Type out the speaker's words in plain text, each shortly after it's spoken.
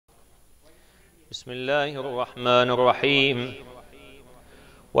بسم الله الرحمن الرحيم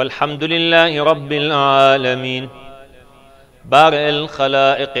والحمد لله رب العالمين بارئ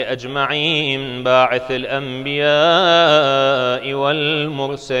الخلائق أجمعين باعث الأنبياء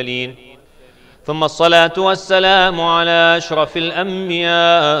والمرسلين ثم الصلاة والسلام على أشرف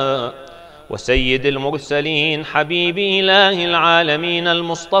الأنبياء وسيد المرسلين حبيب إله العالمين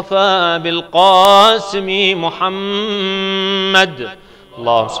المصطفى بالقاسم محمد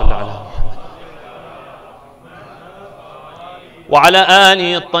اللهم صل على محمد وعلى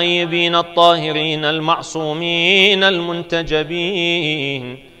آله الطيبين الطاهرين المعصومين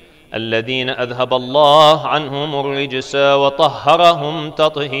المنتجبين الذين أذهب الله عنهم الرجس وطهرهم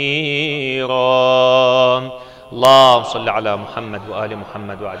تطهيرا اللهم صل على محمد وآل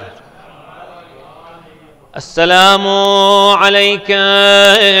محمد وعجل. السلام عليك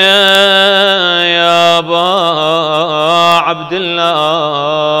يا أبا عبد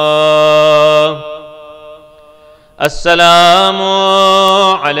الله السلام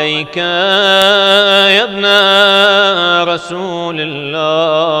عليك يا ابن رسول الله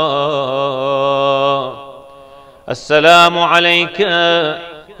السلام عليك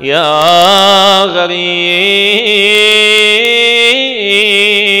يا غريب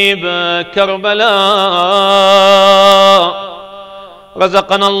كربلاء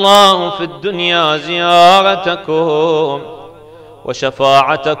رزقنا الله في الدنيا زيارتكم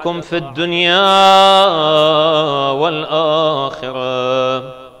وشفاعتكم في الدنيا والآخرة.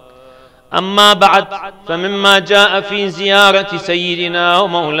 أما بعد، فمما جاء في زيارة سيدنا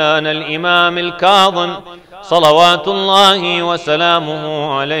ومولانا الإمام الكاظم صلوات الله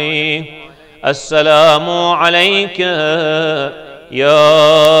وسلامه عليه السلام عليك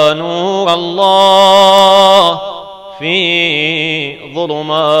يا نور الله في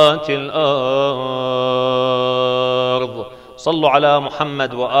ظلمات الأرض. صلوا على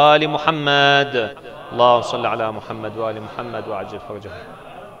محمد وآل محمد. اللهم صل على محمد وآل محمد وعجل فرجهم.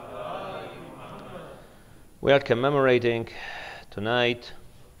 We are commemorating tonight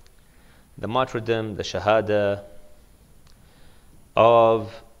the martyrdom, the shahada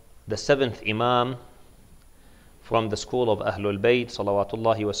of the seventh Imam from the school of Ahlul Bayt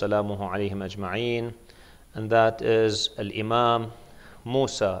salawatullahi wa salamuhu alayhim ajma'een, and that is Al-Imam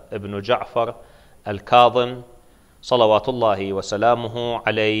Musa ibn Ja'far Al-Kadhim salawatullahi wa salamuhu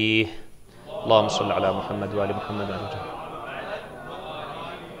alayhi. Allahumma salli ala Muhammad wa ali Muhammad.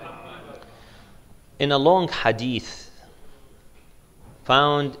 In a long hadith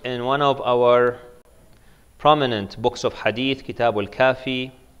found in one of our prominent books of hadith, Kitab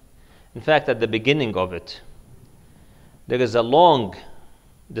Al-Kafi, in fact at the beginning of it, there is a long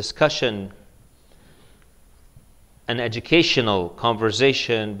discussion, an educational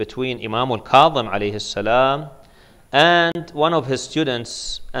conversation between Imam Al-Kadhim alayhi salam and one of his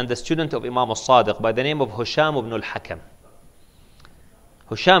students, and the student of Imam Al-Sadiq by the name of Hisham ibn Al-Hakam.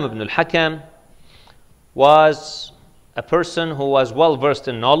 Hisham ibn Al-Hakam was a person who was well versed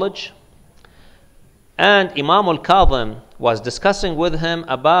in knowledge, and Imam Al-Kadhim was discussing with him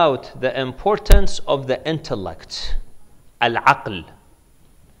about the importance of the intellect, al-aql.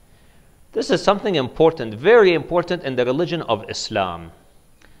 This is something important, very important in the religion of Islam.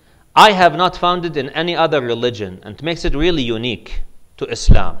 I have not found it in any other religion, and it makes it really unique to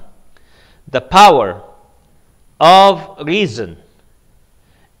Islam. The power of reason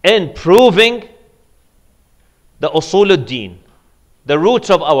in proving the usul ad-din, the roots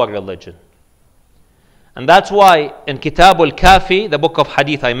of our religion. And that's why in Kitab Al-Kafi, the book of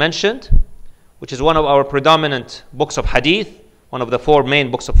hadith I mentioned, which is one of our predominant books of hadith, one of the four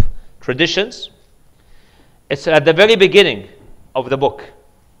main books of traditions, it's at the very beginning of the book.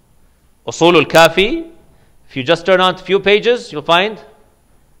 Usul al-Kafi, if you just turn on a few pages, you'll find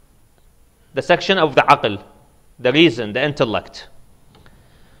the section of the aql, the reason, the intellect.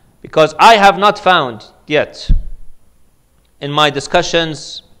 Because I have not found yet in my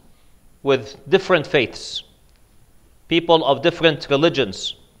discussions with different faiths, people of different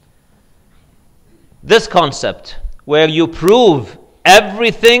religions, this concept where you prove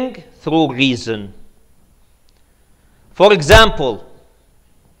everything through reason. For example,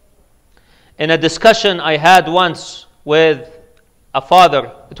 in a discussion I had once with a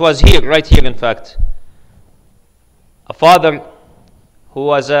father, it was here, right here in fact, a father who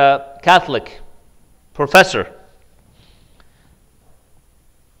was a Catholic professor.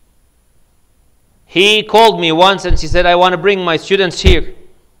 He called me once and he said, I want to bring my students here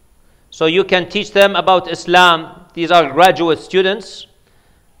so you can teach them about Islam. These are graduate students,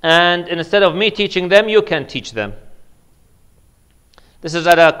 and instead of me teaching them, you can teach them. This is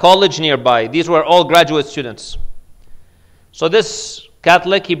at a college nearby. These were all graduate students. So this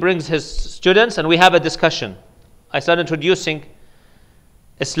Catholic, he brings his students and we have a discussion. I start introducing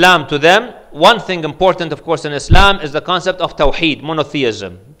Islam to them. One thing important, of course, in Islam is the concept of Tawheed,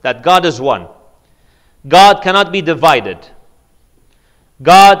 monotheism, that God is one. God cannot be divided.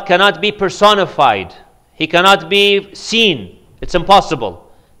 God cannot be personified. He cannot be seen. It's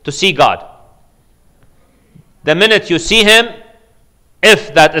impossible to see God. The minute you see Him,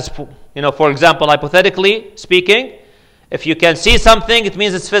 if that is, for example, hypothetically speaking, if you can see something, it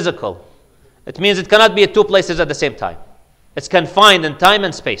means it's physical. It means it cannot be at two places at the same time. It's confined in time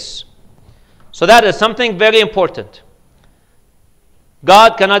and space. So that is something very important.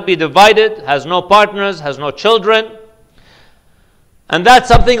 God cannot be divided, has no partners, has no children. And that's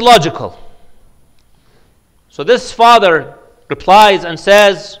something logical. So this father replies and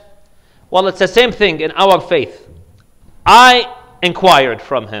says, well, it's the same thing in our faith. I inquired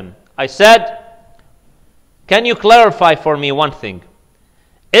from him. I said, can you clarify for me one thing?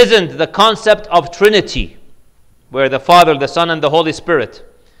 Isn't the concept of Trinity, where the Father, the Son, and the Holy Spirit,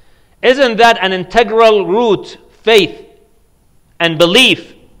 isn't that an integral root, faith, and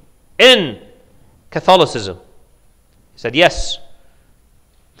belief in Catholicism? He said, yes.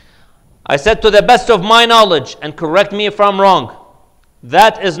 I said, to the best of my knowledge, and correct me if I'm wrong,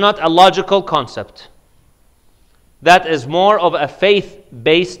 that is not a logical concept. That is more of a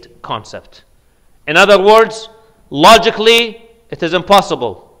faith-based concept. In other words, logically, it is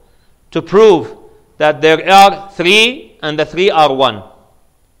impossible to prove that there are three and the three are one.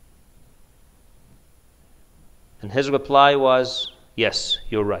 And his reply was, yes,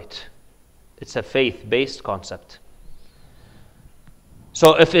 you're right. It's a faith-based concept.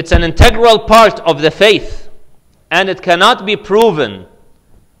 So if it's an integral part of the faith and it cannot be proven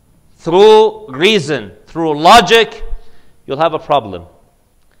through reason, through logic, you'll have a problem.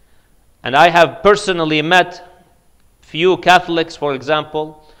 And I have personally met few Catholics, for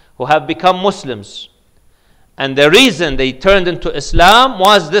example, who have become Muslims. And the reason they turned into Islam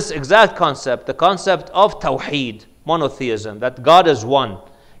was this exact concept, the concept of Tawheed, monotheism, that God is one,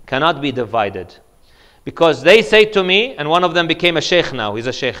 cannot be divided. Because they say to me, and one of them became a sheikh now, he's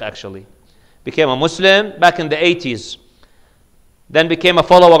a sheikh actually, became a Muslim back in the 80s, then became a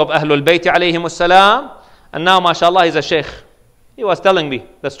follower of Ahlul Bayt alayhim as-salam, and now mashallah he's a sheikh. He was telling me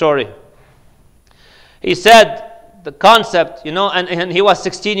the story. He said the concept, and he was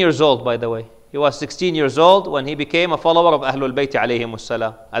 16 years old, by the way. He was 16 years old when he became a follower of Ahlul Bayt alayhim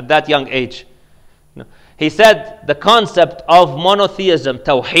as-salam, at that young age. He said the concept of monotheism,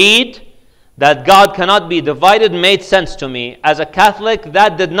 Tawheed, that God cannot be divided, made sense to me. As a Catholic,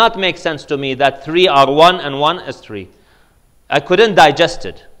 that did not make sense to me, that three are one and one is three. I couldn't digest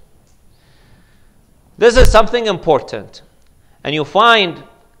it. This is something important. And you find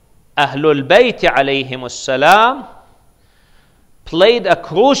Ahlul Bayt alayhim as-salam played a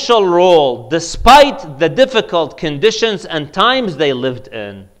crucial role despite the difficult conditions and times they lived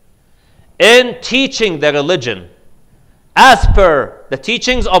in teaching the religion as per the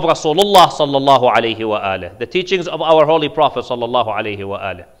teachings of Rasulullah sallallahu alayhi wa alih, the teachings of our Holy Prophet sallallahu alayhi wa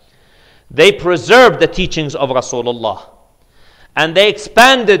alih. They preserved the teachings of Rasulullah and they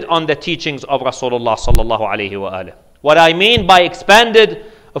expanded on the teachings of Rasulullah sallallahu alayhi wa alih. What I mean by expanded,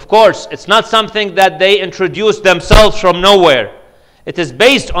 of course, it's not something that they introduced themselves from nowhere. It is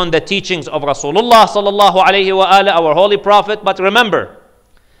based on the teachings of Rasulullah sallallahu alayhi wa alih, our Holy Prophet. But remember,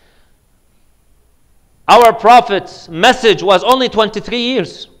 our Prophet's message was only 23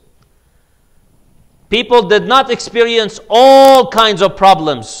 years. People did not experience all kinds of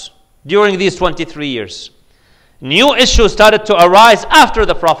problems during these 23 years. New issues started to arise after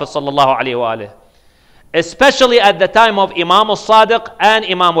the Prophet sallallahu alaihi wasallam, especially at the time of Imam Al-Sadiq and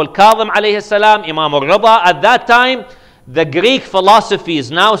Imam Al-Kadhim alayhi salam, Imam Al-Rida. At that time, the Greek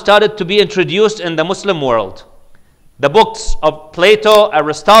philosophies now started to be introduced in the Muslim world. The books of Plato,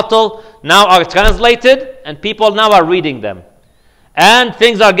 Aristotle now are translated and people now are reading them. And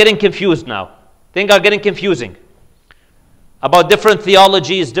things are getting confused now. Things are getting confusing about different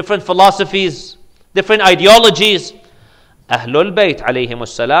theologies, different philosophies, different ideologies. Ahlul Bayt alayhim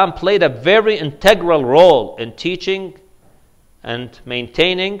as-salam played a very integral role in teaching and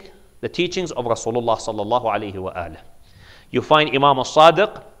maintaining the teachings of Rasulullah sallallahu alayhi wa alih. You find Imam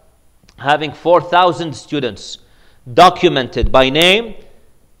Al-Sadiq having 4,000 students documented by name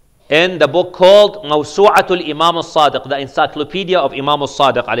in the book called Mawsu'atul Imam Al-Sadiq, the encyclopedia of Imam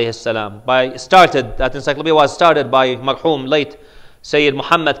Al-Sadiq alayhi salam. That encyclopedia was started by marhum late Sayyid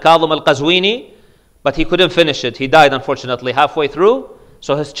Muhammad Kadhim Al-Qazwini, but he couldn't finish it. He died unfortunately halfway through,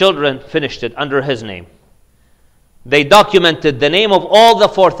 so his children finished it under his name. They documented the name of all the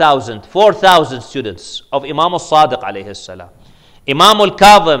 4,000 students of Imam Al-Sadiq alayhi salam. Imam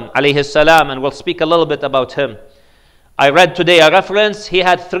Al-Kadhim alayhi salam, and we'll speak a little bit about him. I read today a reference, he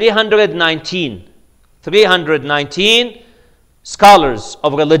had 319 scholars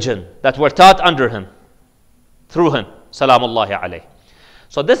of religion that were taught under him, through him, salamullahi alayhi.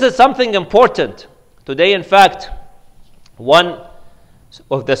 So this is something important. Today, in fact, one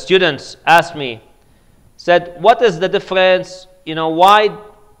of the students asked me, said, what is the difference, why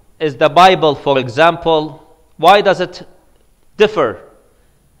is the Bible, for example, why does it differ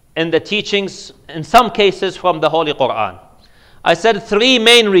in the teachings, in some cases, from the Holy Quran? I said three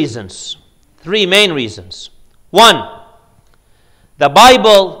main reasons. One, the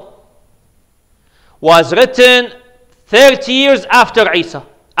Bible was written 30 years after Isa,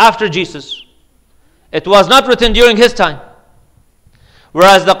 after Jesus. It was not written during his time.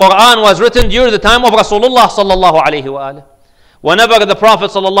 Whereas the Quran was written during the time of Rasulullah sallallahu alayhi wa. Whenever the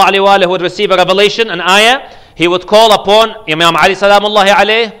Prophet sallallahu alayhi wa would receive a revelation, an ayah, he would call upon Imam Ali salamullahi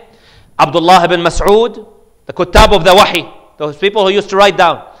alayhi, Abdullah ibn Mas'ud, the Kuttab of the Wahi, those people who used to write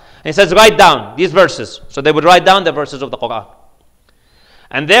down. And he says, write down these verses. So they would write down the verses of the Quran.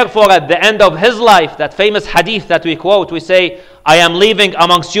 And therefore, at the end of his life, that famous hadith that we quote, we say, I am leaving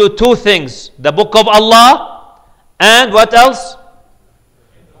amongst you two things, the book of Allah, and what else?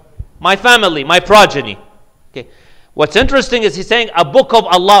 My family, my progeny. Okay. What's interesting is he's saying a book of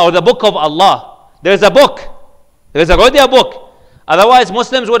Allah, or the book of Allah. There's a book. There's already a book. Otherwise,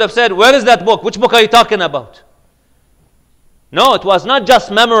 Muslims would have said, where is that book? Which book are you talking about? No, it was not just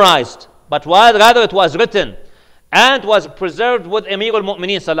memorized, but rather it was written and was preserved with Amir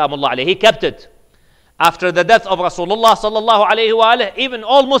al-Mu'mineen salamullah alayhi. He kept it. After the death of Rasulullah sallallahu alayhi wa alayhi, even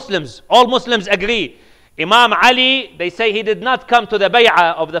all Muslims agree. Imam Ali, they say he did not come to the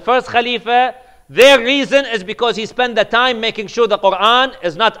bay'ah of the first Khalifa. Their reason is because he spent the time making sure the Quran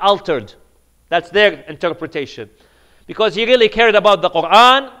is not altered. That's their interpretation. Because he really cared about the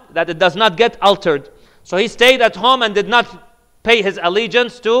Quran, that it does not get altered. So he stayed at home and did not pay his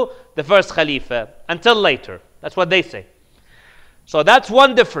allegiance to the first Khalifa until later. That's what they say. So that's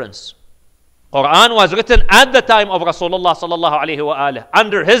one difference. Quran was written at the time of Rasulullah sallallahu alayhi wa alihi,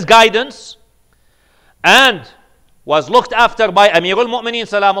 under his guidance, and was looked after by Amir al-Mu'mineen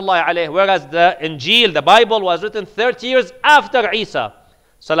salamullahi alayhi, whereas the Injil, the Bible, was written 30 years after Isa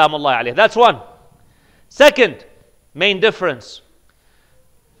salamullahi alayhi. That's one. Second main difference.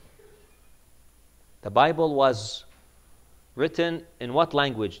 The Bible was written in what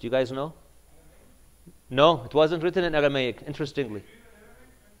language? Do you guys know? No, it wasn't written in Aramaic, interestingly.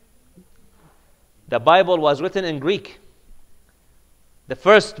 The Bible was written in Greek. The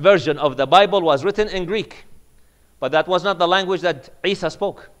first version of the Bible was written in Greek. But that was not the language that Isa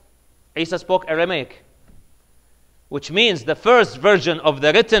spoke. Isa spoke Aramaic. Which means the first version of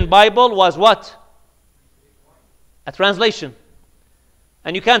the written Bible was what? A translation.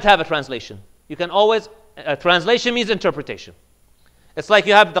 And you can't have a translation. You can always, a translation means interpretation. It's like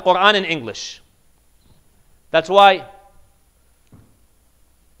you have the Quran in English. That's why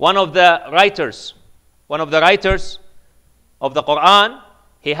one of the writers of the Quran,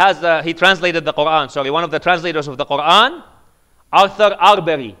 he translated the Quran, one of the translators of the Quran, Arthur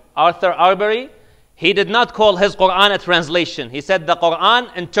Arbery, he did not call his Quran a translation. He said the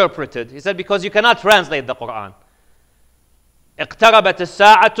Quran interpreted. He said because you cannot translate the Quran. اقتربت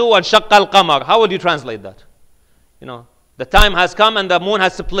الساعة وانشق القمر. How would you translate that? The time has come and the moon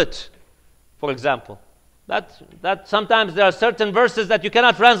has split, for example. That sometimes there are certain verses that you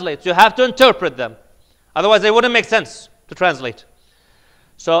cannot translate. So you have to interpret them. Otherwise, they wouldn't make sense to translate.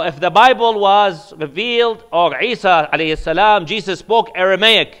 So if the Bible was revealed, or Isa alayhi salam, Jesus spoke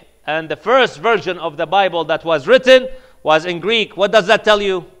Aramaic, and the first version of the Bible that was written was in Greek, what does that tell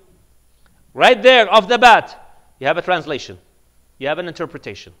you? Right there, off the bat, you have a translation. You have an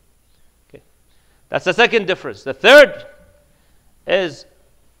interpretation. Okay. That's the second difference. The third is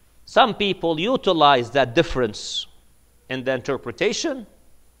some people utilize that difference in the interpretation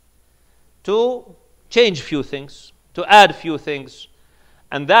to change few things, to add few things.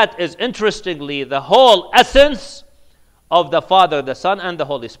 And that is, interestingly, the whole essence of the Father, the Son, and the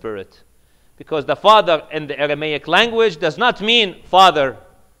Holy Spirit. Because the Father in the Aramaic language does not mean Father,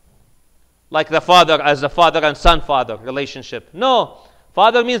 like the Father as the Father and Son-Father relationship. No,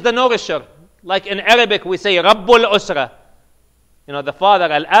 Father means the nourisher. Like in Arabic we say Rabbul Usra. The Father,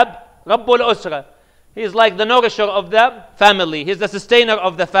 Al-Ab, Rabbul Usra. He's like the nourisher of the family. He's the sustainer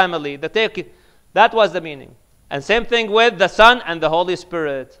of the family. That was the meaning. And same thing with the Son and the Holy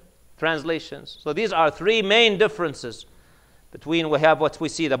Spirit. Translations. So these are three main differences between what we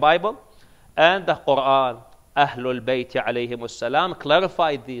see the Bible and the Quran. Ahlul Bayt alayhimus salam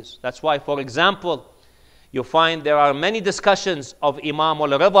clarified these. That's why, for example, you find there are many discussions of Imam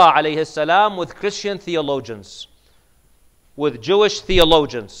Al-Rida alayhi salam with Christian theologians, with Jewish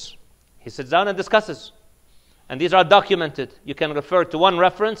theologians. He sits down and discusses. And these are documented. You can refer to one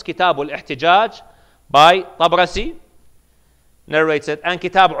reference, Kitab al-Ihtijaj by Tabrasi, narrates it, and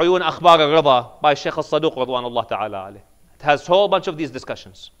Kitab Uyun Akhbar al-Rida by Shaykh al-Saduq radwanullah ta'ala alayh. It has a whole bunch of these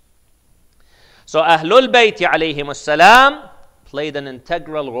discussions. So Ahlul Bayt alayhim as-salam played an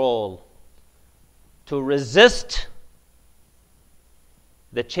integral role to resist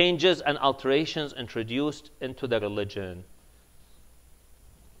the changes and alterations introduced into the religion.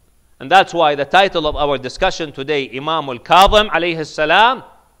 And that's why the title of our discussion today, Imam Al-Kadhim alayhi salam,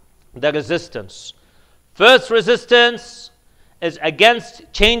 the resistance. First resistance is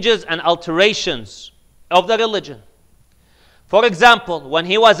against changes and alterations of the religion. For example, when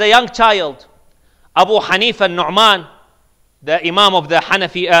he was a young child, Abu Hanifa al-Nu'man, the Imam of the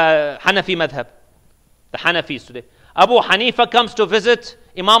Hanafi madhab, the Hanafis today, Abu Hanifa comes to visit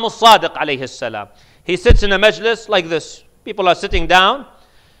Imam Al-Sadiq alayhi salam. He sits in a majlis like this. People are sitting down,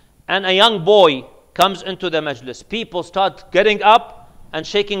 and a young boy comes into the majlis. People start getting up and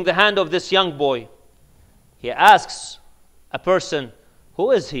shaking the hand of this young boy. He asks a person,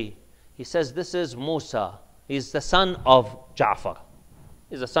 who is he? He says, this is Musa. He's the son of Ja'far.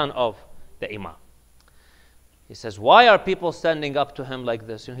 He's the son of the Imam. He says, why are people standing up to him like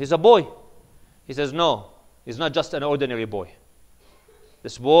this? He's a boy. He says, no, he's not just an ordinary boy.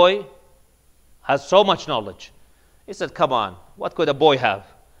 This boy has so much knowledge. He said, come on, what could a boy have?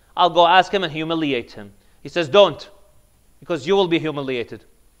 I'll go ask him and humiliate him. He says, don't, because you will be humiliated.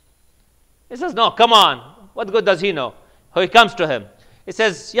 He says, no, come on, what good does he know? So he comes to him. He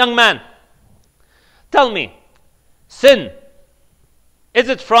says, young man, tell me, sin, is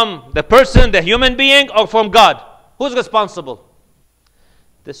it from the person, the human being, or from God? Who's responsible?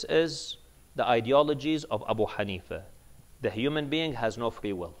 This is the ideologies of Abu Hanifa. The human being has no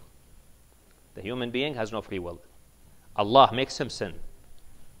free will. The human being has no free will. Allah makes him sin.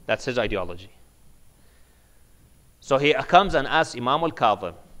 That's his ideology. So he comes and asks Imam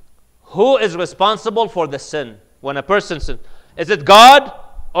Al-Kadhim, who is responsible for the sin? When a person sins, is it God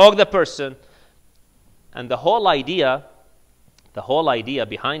or the person? And the whole idea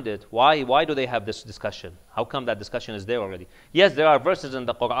behind it, why do they have this discussion? How come that discussion is there already? Yes, there are verses in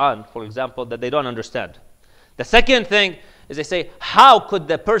the Quran, for example, that they don't understand. The second thing is they say, how could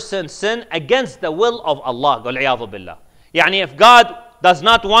the person sin against the will of Allah? Yani if God does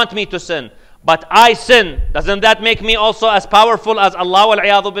not want me to sin, but I sin, doesn't that make me also as powerful as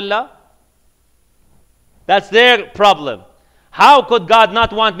Allah? That's their problem. How could God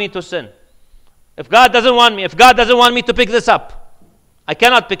not want me to sin? If God doesn't want me to pick this up, I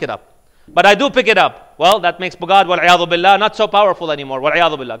cannot pick it up. But I do pick it up. Well, that makes God, not so powerful anymore.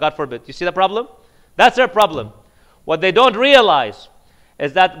 God forbid. You see the problem? That's their problem. What they don't realize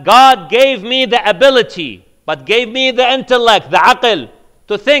is that God gave me the ability, but gave me the intellect, the aql,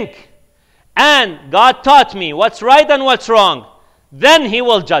 to think. And God taught me what's right and what's wrong. Then He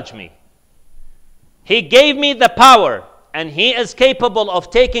will judge me. He gave me the power, and He is capable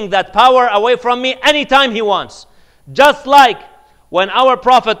of taking that power away from me anytime He wants. Just like when our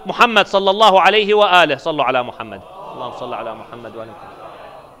Prophet Muhammad sallallahu alayhi wa alihi, sallu ala Muhammad, Allahumma salli ala Muhammad wa ala Muhammad,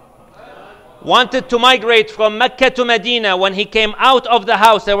 wanted to migrate from Mecca to Medina. When he came out of the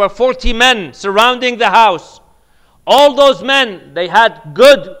house, there were 40 men surrounding the house. All those men, they had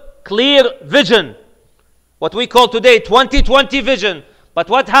good, clear vision. What we call today 20/20 vision. But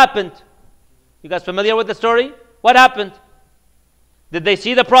what happened? You guys familiar with the story? What happened? Did they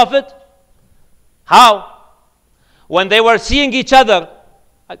see the Prophet? How? When they were seeing each other,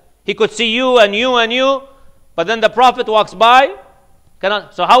 he could see you and you and you, but then the Prophet walks by.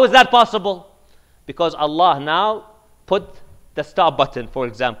 So how is that possible? Because Allah now put the stop button, for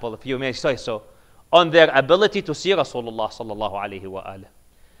example, if you may say so, on their ability to see Rasulullah sallallahu alayhi wa alihi.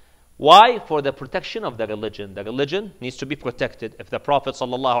 Why? For the protection of the religion. The religion needs to be protected. If the Prophet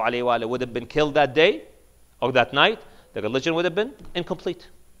sallallahu alayhi wa alihi would have been killed that day or that night, the religion would have been incomplete.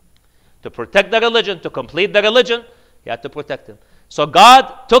 To protect the religion, to complete the religion, He had to protect him. So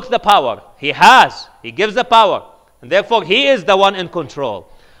God took the power. He gives the power. And therefore, He is the one in control.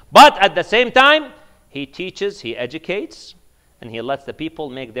 But at the same time, He teaches, He educates, and He lets the people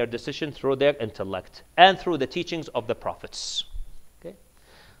make their decision through their intellect and through the teachings of the prophets. Okay?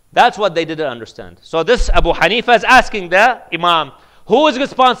 That's what they didn't understand. So this Abu Hanifa is asking the Imam, who is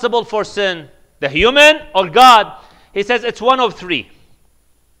responsible for sin? The human or God? He says it's one of three.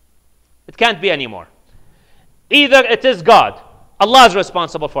 It can't be anymore. Either it is God. Allah is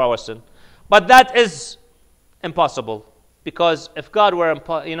responsible for our sin. But that is impossible. Because if God were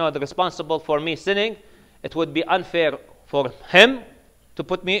responsible for me sinning, it would be unfair for him to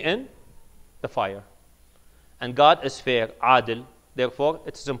put me in the fire. And God is fair, adil. Therefore,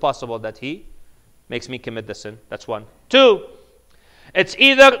 it is impossible that he makes me commit the sin. That's one. Two, it's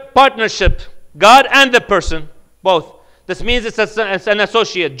either partnership, God and the person, both. This means it's an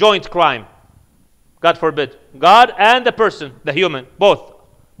associate, joint crime. God forbid. God and the person, the human, both.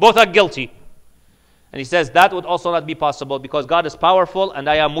 Both are guilty. And he says that would also not be possible because God is powerful and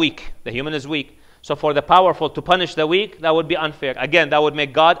I am weak. The human is weak. So for the powerful to punish the weak, that would be unfair. Again, that would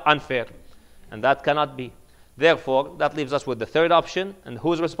make God unfair. And that cannot be. Therefore, that leaves us with the third option. And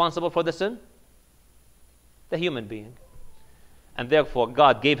who's responsible for the sin? The human being. And therefore,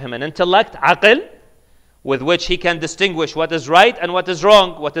 God gave him an intellect, aql, with which he can distinguish what is right and what is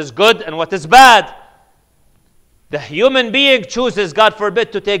wrong, what is good and what is bad. The human being chooses, God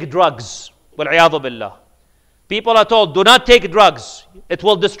forbid, to take drugs. Wal-'iyadhu billah. People are told, do not take drugs. It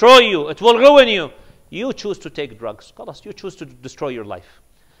will destroy you. It will ruin you. You choose to take drugs. Khalas, you choose to destroy your life.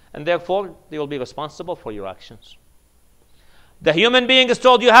 And therefore, they will be responsible for your actions. The human being is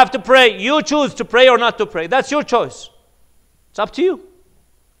told, you have to pray. You choose to pray or not to pray. That's your choice. It's up to you.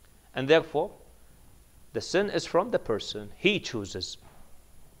 And therefore, the sin is from the person. He chooses.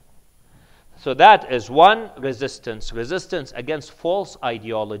 So that is one resistance. Resistance against false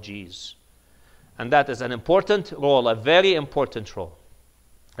ideologies. And that is an important role, a very important role.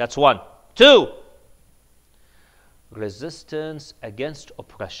 That's one. Two, resistance against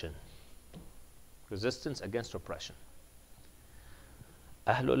oppression. Resistance against oppression.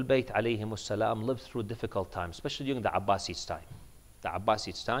 Ahlul Bayt alayhimus salam lived through difficult times, especially during the Abbasids time. The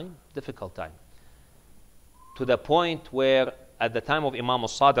Abbasids time, difficult time. To the point where at the time of Imam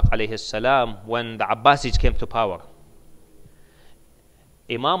Al-Sadiq alayhi salam, when the Abbasids came to power,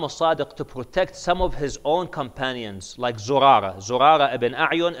 Imam Al-Sadiq, to protect some of his own companions, like Zurara ibn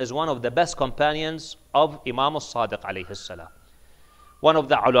A'yun is one of the best companions of Imam Al-Sadiq alayhi salam. One of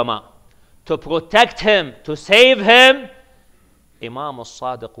the ulama. To protect him, to save him, Imam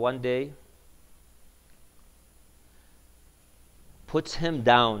Al-Sadiq one day puts him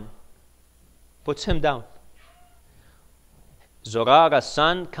down. Puts him down. Zurara's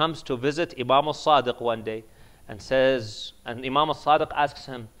son comes to visit Imam Al-Sadiq one day and says, and Imam Al-Sadiq asks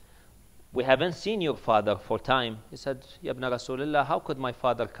him, we haven't seen your father for time. He said, Ya ibn Rasulullah, how could my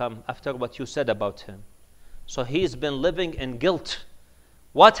father come after what you said about him? So he's been living in guilt.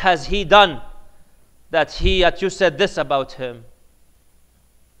 What has he done that you said this about him?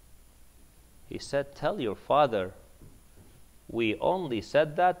 He said, tell your father, we only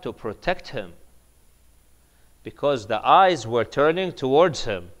said that to protect him because the eyes were turning towards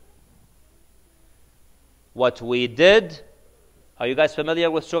him. What we did, are you guys familiar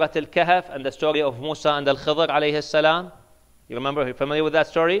with Surah Al-Kahf and the story of Musa and Al-Khidr alayhi salam? You remember, are you familiar with that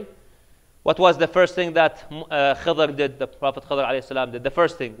story? What was the first thing that Khidr did, the Prophet Khidr alayhi salam did? The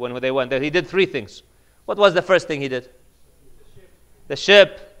first thing when they went there, he did three things. What was the first thing he did? The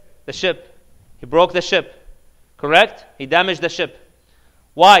ship. The ship. He broke the ship. Correct? He damaged the ship.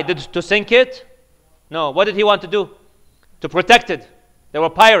 Why? To sink it? No. What did he want to do? To protect it. There were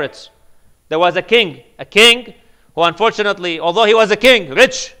pirates. There was a king who unfortunately, although he was a king,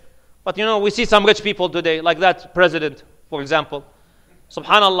 rich, but you know, we see some rich people today, like that president, for example.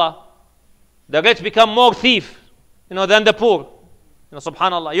 Subhanallah. The rich become more thief, than the poor.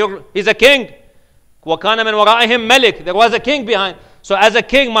 Subhanallah. He's a king. وَكَانَ مِنْ وَرَائِهِمْ مَلِكٌ. There was a king behind. So as a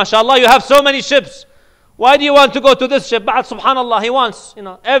king, mashallah, you have so many ships. Why do you want to go to this ship? But subhanallah, he wants,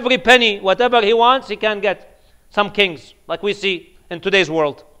 every penny, whatever he wants, he can get. Some kings, like we see in today's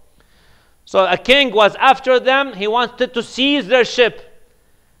world. So a king was after them. He wanted to seize their ship.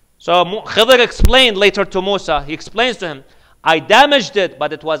 So Khidr explained later to Musa. He explains to him, I damaged it,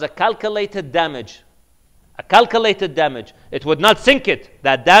 but it was a calculated damage. A calculated damage. It would not sink it.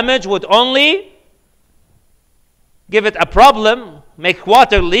 That damage would only give it a problem, make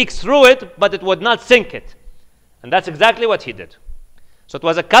water leaks through it, but it would not sink it. And that's exactly what he did. So it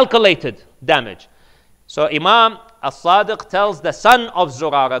was a calculated damage. So Imam Al-Sadiq tells the son of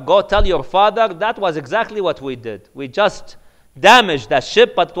Zurara, go tell your father that was exactly what we did. We just damaged that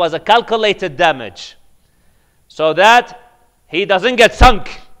ship, but it was a calculated damage. So that he doesn't get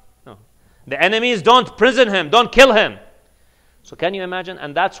sunk. No. The enemies don't prison him, don't kill him. So can you imagine?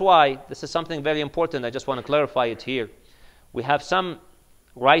 And that's why this is something very important. I just want to clarify it here. We have some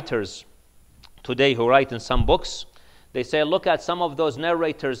writers today who write in some books. They say, look at some of those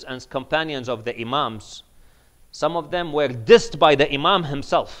narrators and companions of the Imams. Some of them were dissed by the Imam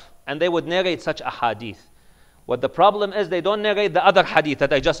himself. And they would narrate such a hadith. What the problem is, they don't narrate the other hadith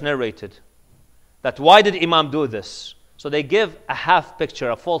that I just narrated. That why did Imam do this? So they give a half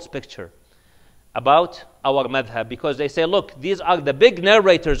picture, a false picture. about our madhab, because they say, look, these are the big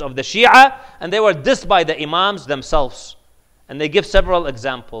narrators of the Shia, and they were dissed by the Imams themselves. And they give several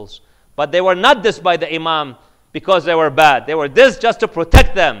examples. But they were not dissed by the Imam because they were bad. They were dissed just to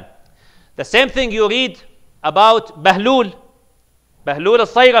protect them. The same thing you read about Bahlul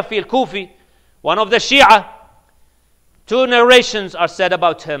al-Sayrafi al-Kufi, one of the Shia. Two narrations are said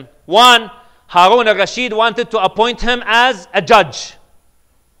about him. One, Harun al-Rashid wanted to appoint him as a judge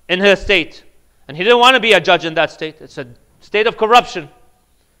in his state. And he didn't want to be a judge in that state. It's a state of corruption.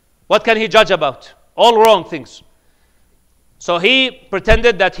 What can he judge about? All wrong things. So he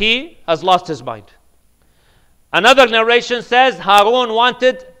pretended that he has lost his mind. Another narration says Harun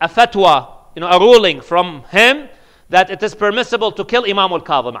wanted a fatwa, a ruling from him that it is permissible to kill Imam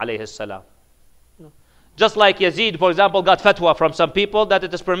Al-Kadhim alayhi salam. Just like Yazid, for example, got fatwa from some people that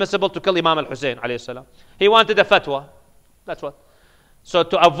it is permissible to kill Imam Al-Hussein alayhi salam. He wanted a fatwa. That's what. So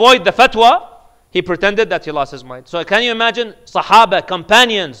to avoid the fatwa, he pretended that he lost his mind. So can you imagine Sahaba,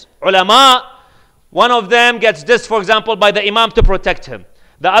 companions, ulama, one of them gets dissed, for example, by the Imam to protect him.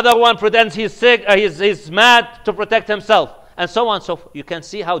 The other one pretends he's sick, he's mad to protect himself, and so on and so forth. You can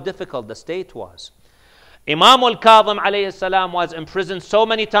see how difficult the state was. Imam Al-Kadhim alayhi salam was imprisoned so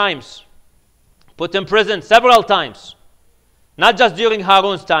many times. Put in prison several times. Not just during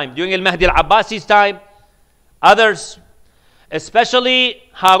Harun's time, during Al-Mahdi al-Abbasi's time, others. Especially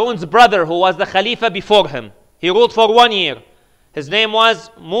Harun's brother, who was the Khalifa before him. He ruled for 1 year. His name was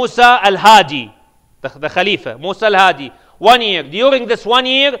Musa al-Hadi, the Khalifa, Musa al-Hadi. 1 year. During this 1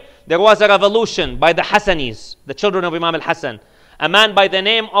 year, there was a revolution by the Hassanis, the children of Imam al-Hassan. A man by the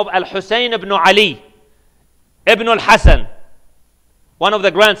name of Al-Hussein ibn Ali, ibn al-Hassan, one of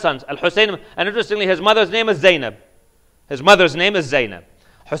the grandsons, Al-Hussein. And interestingly, his mother's name is Zainab. His mother's name is Zainab.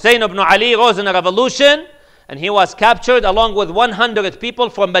 Hussein ibn Ali rose in a revolution, and he was captured along with 100 people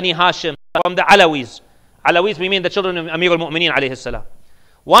from Bani Hashim, from the Alawis. Alawis, we mean the children of Amir al-Mu'mineen alayhi salam.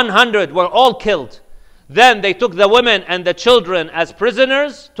 100 were all killed. Then they took the women and the children as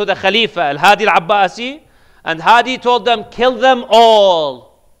prisoners to the Khalifa, Al-Hadi al-Abbasi, and Hadi told them, kill them all.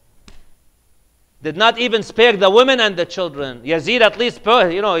 Did not even spare the women and the children. Yazid at least,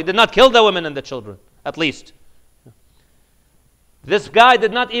 he did not kill the women and the children, at least. This guy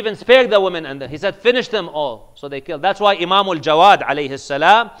did not even spare the women, and he said, finish them all. So they killed. That's why Imam al-Jawad alayhi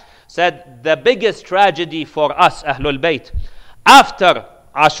salam said, the biggest tragedy for us, Ahlul Bayt, after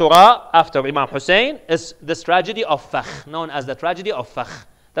Ashura, after Imam Hussein, is this tragedy of Fakh, known as the tragedy of Fakh.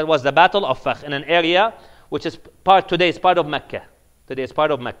 That was the battle of Fakh in an area which is today is part of Mecca. Today is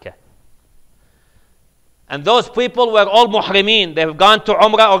part of Mecca. And those people were all muhrimeen. They've gone to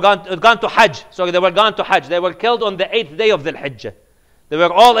Umrah or gone to Hajj. Sorry, they were gone to Hajj. They were killed on the 8th day of the Hijjah. They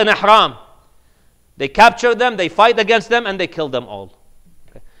were all in Ihram. They captured them, they fight against them, and they killed them all.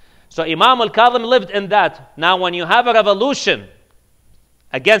 Okay. So Imam Al-Kadhim lived in that. Now when you have a revolution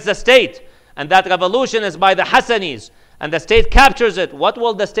against the state, and that revolution is by the Hassanis, and the state captures it, what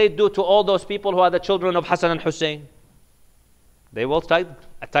will the state do to all those people who are the children of Hassan and Hussein? They will try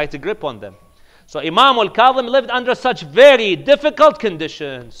a tight grip on them. So Imam Al-Kadhim lived under such very difficult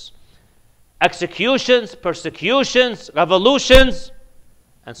conditions. Executions, persecutions, revolutions,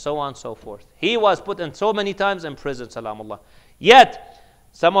 and so on and so forth. He was put in so many times in prison, salamullah. Yet,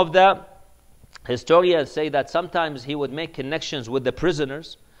 some of the historians say that sometimes he would make connections with the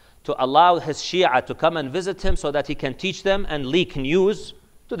prisoners to allow his Shia to come and visit him so that he can teach them and leak news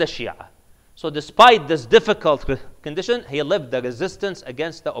to the Shia. So despite this difficult condition, he lived the resistance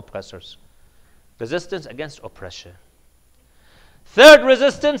against the oppressors. Resistance against oppression. Third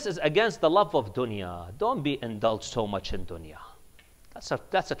resistance is against the love of dunya. Don't be indulged so much in dunya.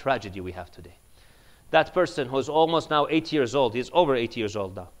 That's a tragedy we have today. That person who's almost now 8 years old, he's over 8 years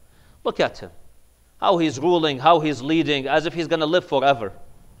old now. Look at him. How he's ruling, how he's leading, as if he's going to live forever.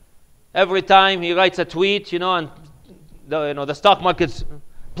 Every time he writes a tweet, and the stock markets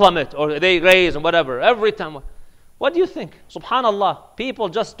plummet or they raise and whatever. Every time. What do you think? Subhanallah. People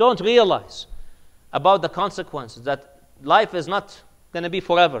just don't realize about the consequences, that life is not going to be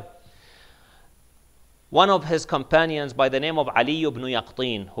forever. One of his companions by the name of Ali ibn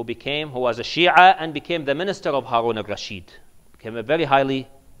Yaqtin, who was a Shia and became the minister of Harun al-Rashid, became a very highly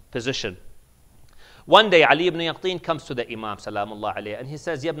position. One day Ali ibn Yaqtin comes to the Imam salamullah alayhi, and he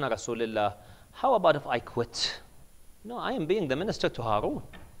says, Yabna Rasulullah, how about if I quit? I am being the minister to Harun.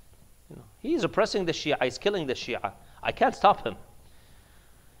 He's oppressing the Shia, he's killing the Shia. I can't stop him.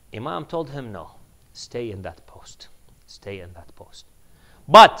 Imam told him, no. Stay in that post. Stay in that post.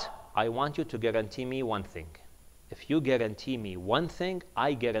 But I want you to guarantee me one thing. If you guarantee me one thing,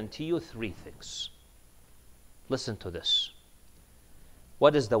 I guarantee you 3 things. Listen to this.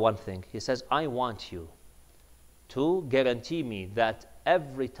 What is the one thing? He says, I want you to guarantee me that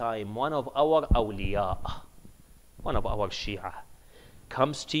every time one of our awliya, one of our Shia,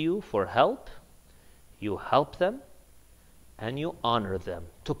 comes to you for help, you help them and you honor them.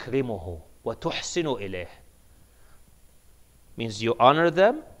 تُكْرِمُهُ وَتُحْسِنُ إِلَيْهِ. Means you honor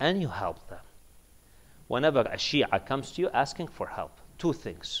them and you help them. Whenever a Shia comes to you asking for help, two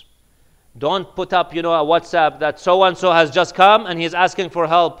things. Don't put up, a WhatsApp that so-and-so has just come and he's asking for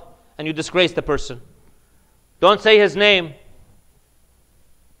help and you disgrace the person. Don't say his name.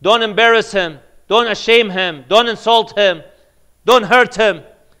 Don't embarrass him. Don't shame him. Don't insult him. Don't hurt him.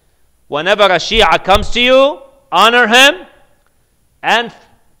 Whenever a Shia comes to you, honor him and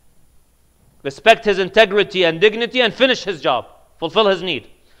respect his integrity and dignity and finish his job. Fulfill his need.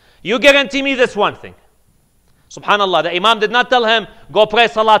 You guarantee me this one thing. Subhanallah, the Imam did not tell him, go pray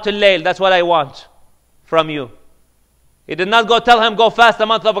Salatul Layl, that's what I want from you. He did not go tell him, go fast the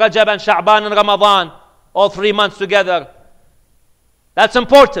month of Rajab and Sha'ban and Ramadan, all 3 months together. That's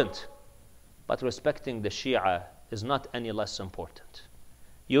important. But respecting the Shia is not any less important.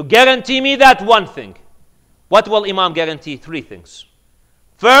 You guarantee me that one thing. What will Imam guarantee? 3 things.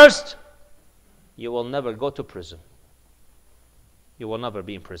 First, you will never go to prison. You will never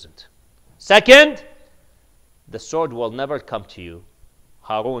be imprisoned. Second, the sword will never come to you.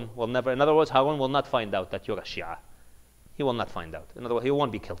 Harun will never, in other words, Harun will not find out that you're a Shia. He will not find out. In other words, he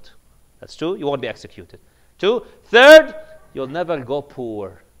won't be killed. That's 2. You won't be executed. 2. Third, you'll never go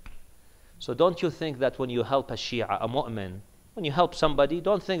poor. So don't you think that when you help a Shia, a mu'min, when you help somebody,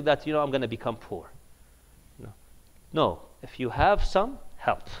 don't think that, I'm going to become poor. No. If you have some,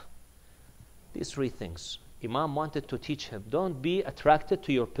 help. These 3 things. Imam wanted to teach him. Don't be attracted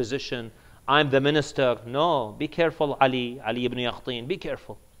to your position. I'm the minister. No. Be careful, Ali ibn Yaqtin. Be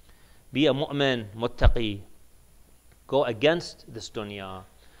careful. Be a mu'min, muttaqi. Go against this dunya.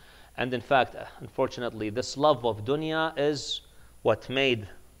 And in fact, unfortunately, this love of dunya is what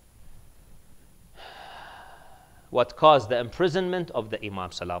caused the imprisonment of the Imam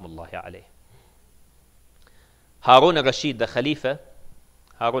Salamullahi alayhi. Harun al-Rashid, the Khalifa,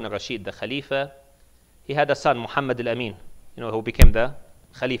 he had a son, Muhammad al-Amin, who became the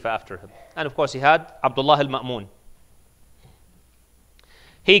Khalifa after him. And of course, he had Abdullah al-Ma'mun.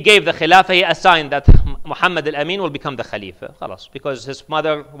 He gave the Khilafah, he assigned that Muhammad al-Amin will become the Khalifa. Khalas, because his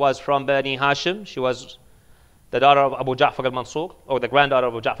mother was from Bani Hashim. She was the daughter of Abu Ja'far al-Mansur, or the granddaughter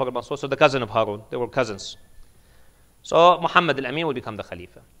of Abu Ja'far al-Mansur, so the cousin of Harun. They were cousins. So Muhammad al-Amin will become the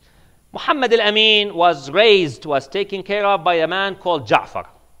Khalifa. Muhammad al-Amin was taken care of by a man called Ja'far.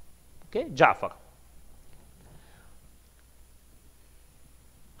 Okay, Ja'far.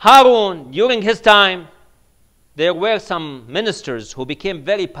 Harun, during his time, there were some ministers who became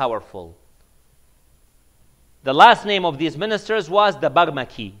very powerful. The last name of these ministers was the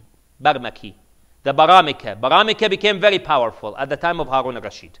Barmaki. The Baramika. Baramika became very powerful at the time of Harun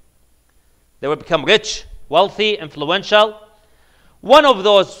al-Rashid. They would become rich, wealthy, influential. One of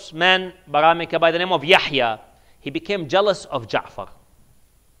those men, Baramika, by the name of Yahya, he became jealous of Ja'far,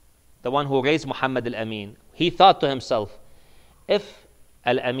 the one who raised Muhammad al-Amin. He thought to himself, if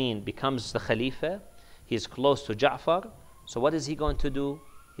Al-Amin becomes the Khalifa, he's close to Ja'far, so what is he going to do?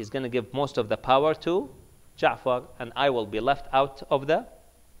 He's going to give most of the power to Ja'far, and I will be left out of the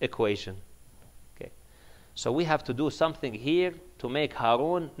equation. Okay. So we have to do something here to make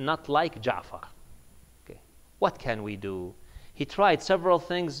Harun not like Ja'far. Okay. What can we do? He tried several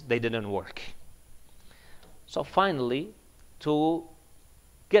things, they didn't work. So finally, to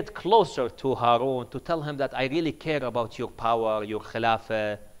get closer to Harun, to tell him that I really care about your power, your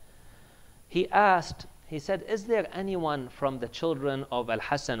Khilafah, he said, is there anyone from the children of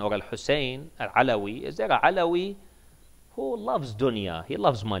Al-Hassan or Al-Hussein, Al-Alawi, is there an Alawi who loves dunya, he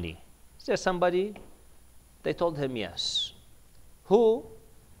loves money? Is there somebody? They told him yes. Who?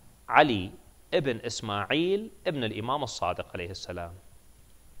 Ali ibn Ismail ibn al-Imam Al-Sadiq alayhi salam.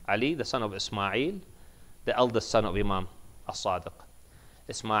 Ali, the son of Ismail, the eldest son of Imam Al-Sadiq.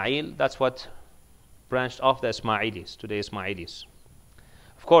 Ismail, that's what branched off the Ismailis, today Ismailis.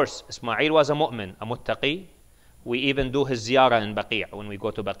 Of course, Ismail was a mu'min, a muttaqi. We even do his ziyarah in Baqi'. When we go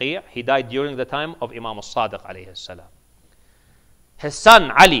to Baqi', he died during the time of Imam Al-Sadiq alayhi salam. His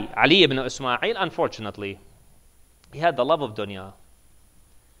son, Ali ibn Ismail, unfortunately, he had the love of dunya.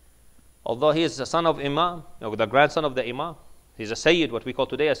 Although he is the son of Imam, or the grandson of the Imam, he's a Sayyid, what we call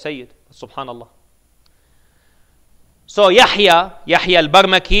today a Sayyid. Subhanallah. So Yahya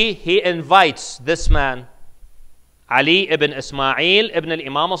al-Barmaki, he invites this man, Ali ibn Ismail ibn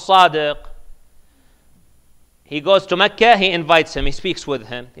al-Imam al-Sadiq. He goes to Mecca, he invites him, he speaks with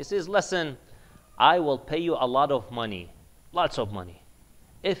him. He says, listen, I will pay you a lot of money, lots of money.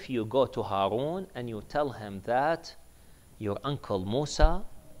 if you go to Harun and you tell him that your uncle Musa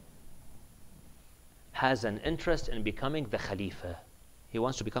has an interest in becoming the Khalifa. He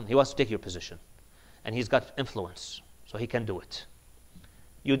wants to take your position. And he's got influence, so he can do it.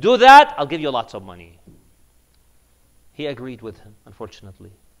 You do that, I'll give you lots of money. He agreed with him,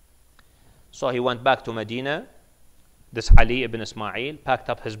 unfortunately. So he went back to Medina. This Ali ibn Ismail packed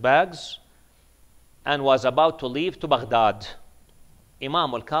up his bags and was about to leave to Baghdad.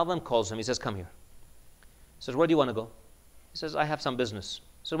 Imam Al-Kadhim calls him. He says, come here. He says, where do you want to go? He says, I have some business.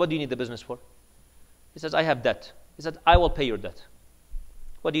 He says, what do you need the business for? He says, I have debt. He said, I will pay your debt.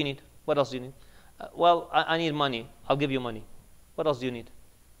 What do you need? What else do you need? Well, I need money. I'll give you money. What else do you need?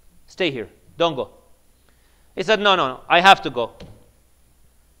 Stay here. Don't go. He said, no, I have to go.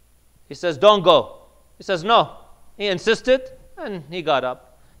 He says, don't go. He says, no. He insisted, and he got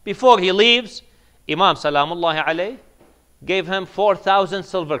up. Before he leaves, Imam Salamullahi alayhi gave him 4,000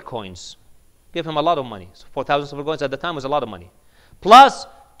 silver coins. Gave him a lot of money. So 4,000 silver coins at the time was a lot of money. Plus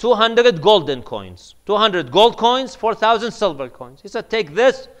 200 golden coins. 200 gold coins, 4,000 silver coins. He said, take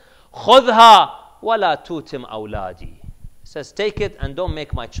this. خُذْهَا وَلَا تُوتِمْ أَوْلَادِي. He says, take it and don't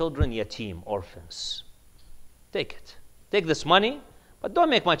make my children yatim, orphans. Take it. Take this money, but don't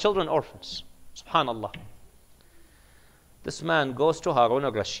make my children orphans. Subhanallah. This man goes to Harun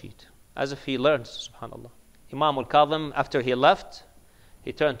al-Rashid as if he learned, subhanallah. Imam Al-Kadhim, after he left,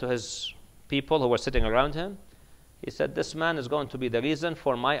 he turned to his people who were sitting around him. He said, this man is going to be the reason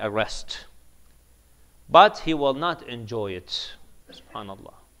for my arrest. But he will not enjoy it,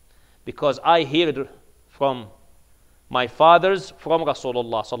 subhanallah. Because I hear from my fathers, from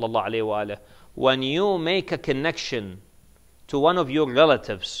Rasulullah sallallahu alayhi wa alayhi, when you make a connection to one of your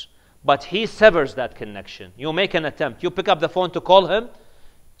relatives, but he severs that connection, you make an attempt, you pick up the phone to call him,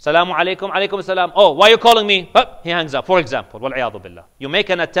 Salamu alaykum, alaykum salam. Oh, why are you calling me? He hangs up, for example. Wal-'iyadhu billah. You make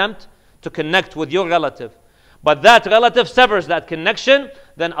an attempt to connect with your relative, but that relative severs that connection,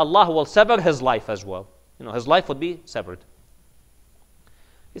 then Allah will sever his life as well. His life would be severed.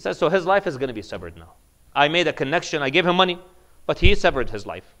 He says, so his life is going to be severed now. I made a connection, I gave him money, but he severed his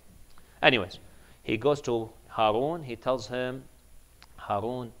life. Anyways, he goes to Harun, he tells him,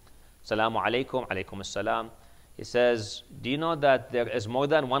 Harun, Salamu alaykum, alaykum as-salam. He says, do you know that there is more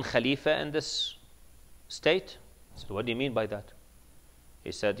than one Khalifa in this state? I said, what do you mean by that?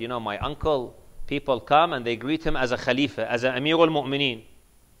 He said, my uncle, people come and they greet him as a Khalifa, as an Amir al-Mu'mineen. He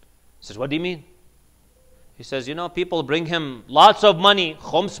says, what do you mean? He says, people bring him lots of money,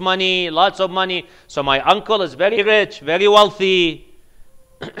 khums money, lots of money. So my uncle is very rich, very wealthy.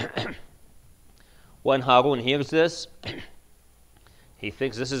 When Harun hears this, he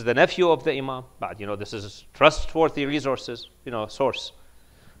thinks this is the nephew of the Imam. But, this is trustworthy resources, source.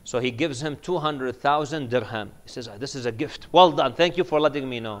 So he gives him 200,000 dirham. He says, this is a gift. Well done. Thank you for letting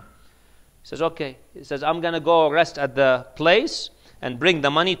me know. He says, okay. He says, I'm going to go rest at the place and bring the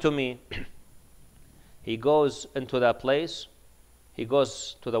money to me. He goes into that place. He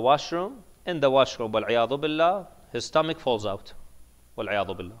goes to the washroom. In the washroom, wal-'iyadhu billah, his stomach falls out.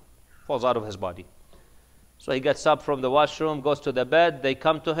 Wal-'iyadhu billah. Falls out of his body. So he gets up from the washroom, goes to the bed. They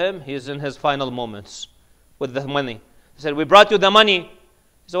come to him. He's in his final moments with the money. He said, we brought you the money. He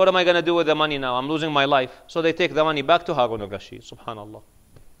said, what am I going to do with the money now? I'm losing my life. So they take the money back to Harun al-Rashid, subhanallah.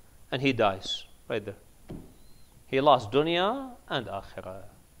 And he dies right there. He lost dunya and akhirah.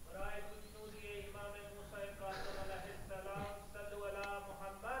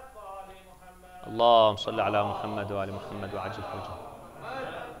 Allahumma salli ala Muhammad wa ali Muhammad wa ajil fajr.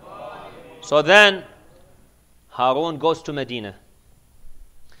 So then Harun goes to Medina.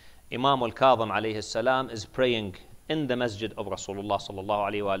 Imam Al-Kadhim alayhi salam is praying in the masjid of Rasulullah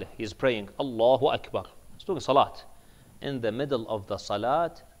sallallahu alayhi wa alayhi. He's praying, Allahu Akbar. He's doing salat. In the middle of the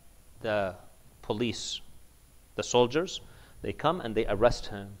salat, the police, the soldiers, they come and they arrest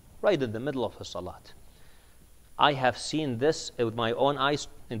him right in the middle of his salat. I have seen this with my own eyes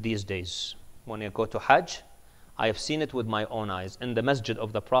in these days. When I go to Hajj, I have seen it with my own eyes in the masjid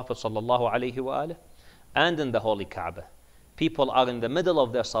of the Prophet sallallahu alaihi wasallam and in the Holy Kaaba. People are in the middle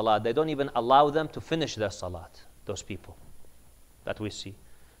of their salat. They don't even allow them to finish their salat. Those people that we see.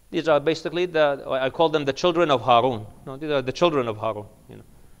 These are basically I call them the children of Harun. No, these are the children of Harun.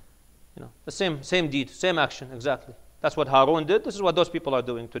 The same deed, same action, exactly. That's what Harun did. This is what those people are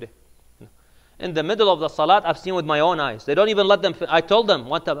doing today. In the middle of the salat, I've seen with my own eyes. They don't even let them. I told them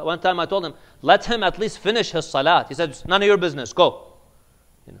one time. I told them, let him at least finish his salat. He said, it's none of your business. Go.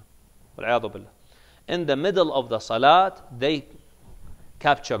 In the middle of the salat, they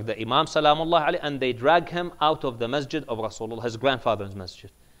capture the Imam Salamullah alayhi and they drag him out of the masjid of Rasulullah, his grandfather's masjid.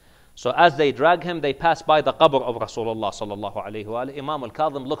 So as they drag him, they pass by the qabr of Rasulullah sallallahu alayhi wa alayhi. Imam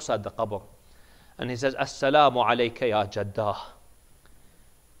Al-Kadhim looks at the qabr and he says, Assalamu alayka ya Jaddah.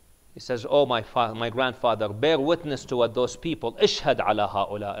 He says, oh my grandfather, bear witness to what those people, ishhad ala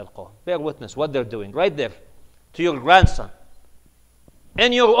ha'ula al-qawm. Bear witness what they're doing right there to your grandson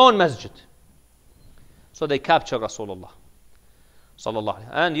in your own masjid. So they capture Rasulullah sallallahu alayhi.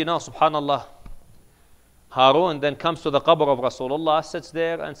 And you know, subhanallah, Harun then comes to the qabr of Rasulullah, sits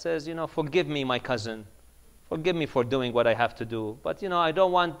there and says, you know, forgive me, my cousin. Forgive me for doing what I have to do. But, you know, I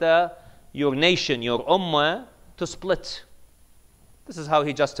don't want your nation, your ummah, to split. This is how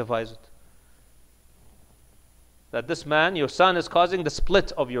he justifies it. That this man, your son, is causing the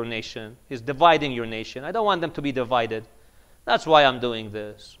split of your nation. He's dividing your nation. I don't want them to be divided. That's why I'm doing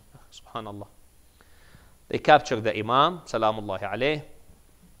this. Subhanallah. They capture the Imam, salamullahi alayh.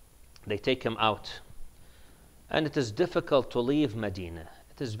 They take him out. And it is difficult to leave Medina.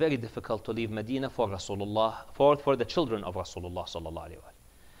 It is very difficult to leave Medina for Rasulullah, for the children of Rasulullah sallallahu alayhi wa.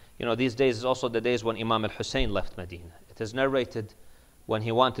 You know, these days is also the days when Imam Al-Hussein left Medina. It is narrated when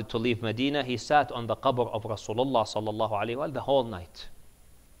he wanted to leave Medina, he sat on the qabr of Rasulullah sallallahu alayhi wa the whole night.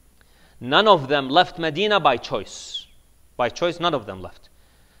 None of them left Medina by choice. By choice, none of them left.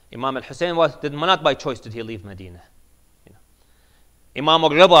 Imam Al-Hussein not by choice did he leave Medina. Imam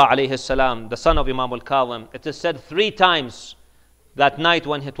Al-Rida alayhi salam, the son of Imam Al-Kadhim, it is said 3 times that night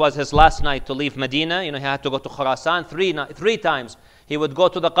when it was his last night to leave Medina, you know, he had to go to Khurasan 3 times. He would go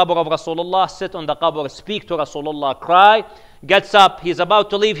to the qabr of Rasulullah, sit on the qabr, speak to Rasulullah, cry, gets up, he's about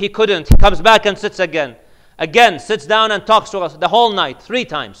to leave, he couldn't, he comes back and sits again. Again, sits down and talks to us the whole night, 3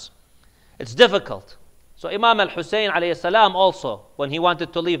 times. It's difficult. So Imam Al-Hussein alayhi salam also, when he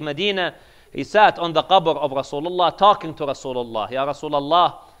wanted to leave Medina, he sat on the qabr of Rasulullah talking to Rasulullah. Ya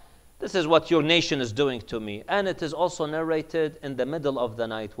Rasulullah, this is what your nation is doing to me. And it is also narrated in the middle of the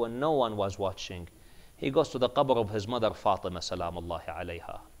night when no one was watching. He goes to the qabr of his mother Fatima salamullahi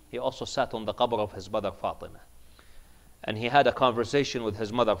alayha. He also sat on the qabr of his mother Fatima. And he had a conversation with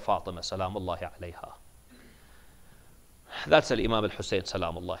his mother Fatima salamullahi alayha. That's Imam Al-Hussein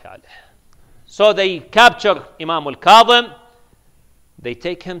salamullahi alayhi. So they capture Imam Al-Kadhim. They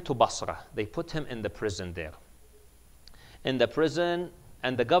take him to Basra. They put him in the prison there. In the prison,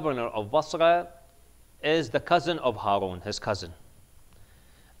 and the governor of Basra is the cousin of Harun, his cousin.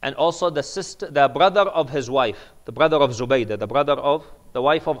 And also the brother of his wife, the brother of Zubaydah, the brother of the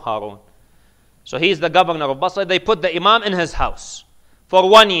wife of Harun. So he's the governor of Basra. They put the Imam in his house for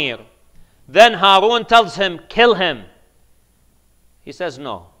 1 year. Then Harun tells him, kill him. He says,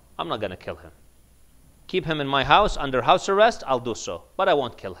 no, I'm not going to kill him. Keep him in my house under house arrest, I'll do so, but I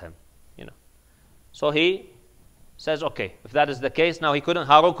won't kill him, you know. So he says, okay, if that is the case, now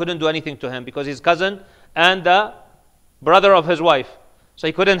Harun couldn't do anything to him because he's cousin and the brother of his wife, so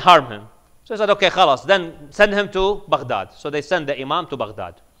he couldn't harm him. So he said, okay, khalas, then send him to Baghdad. So they send the Imam to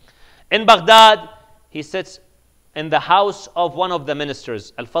Baghdad. In Baghdad, he sits in the house of one of the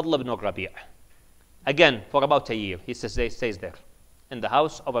ministers, Al-Fadl ibn Rabi'. Again, for about a year, he stays there, in the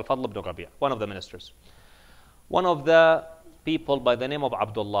house of Al-Fadl ibn Rabi', one of the ministers. One of the people by the name of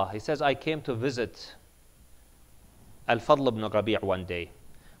Abdullah, he says, I came to visit Al-Fadl ibn Rabi' one day.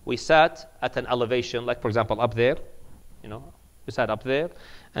 We sat at an elevation, like for example up there, you know, we sat up there,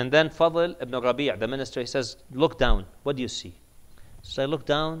 and then Fadl ibn Rabi', the minister, he says, look down, what do you see? So I look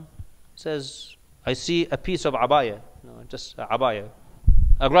down, says, I see a piece of abaya, just a abaya,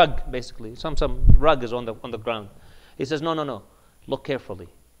 a rug basically, some rug is on the ground. He says, no, look carefully,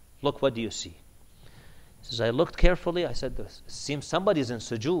 look, what do you see? He says, I looked carefully, I said, it seems somebody's in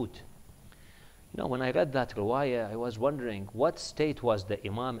sujood. You know, when I read that riwayah, I was wondering, what state was the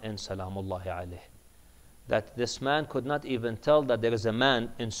Imam in salamullahi alayh? That this man could not even tell that there is a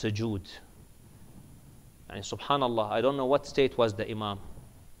man in sujood. And subhanallah, I don't know what state was the Imam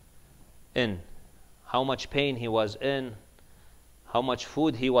in, how much pain he was in, how much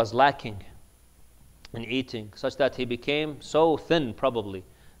food he was lacking in eating, such that he became so thin probably,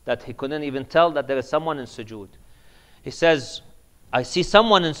 that he couldn't even tell that there is someone in sujood. He says, I see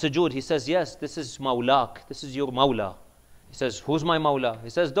someone in sujood. He says, yes, this is Mawlak. This is your Mawla. He says, who's my Mawla? He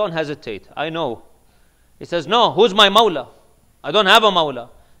says, don't hesitate. I know. He says, no, who's my Mawla? I don't have a Mawla.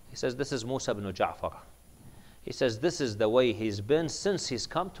 He says, this is Musa ibn Ja'far. He says, this is the way he's been since he's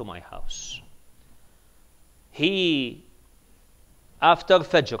come to my house. He, after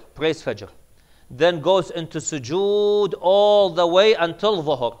Fajr, prays Fajr, then goes into sujood all the way until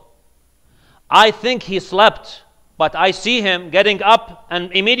Dhuhr. I think he slept, but I see him getting up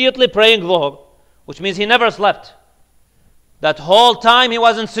and immediately praying Dhuhr, which means he never slept. That whole time he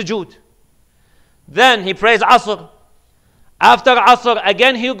was in sujood. Then he prays Asr. After Asr,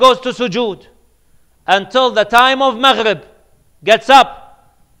 again he goes to sujood until the time of Maghrib. Gets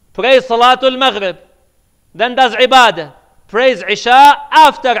up, prays Salatul Maghrib, then does Ibadah, prays Isha.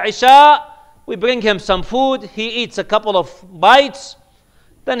 After Isha, we bring him some food. He eats a couple of bites.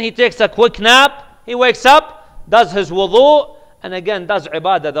 Then he takes a quick nap. He wakes up, does his wudu, and again does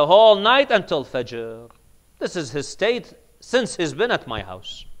Ibadah the whole night until Fajr. This is his state since he's been at my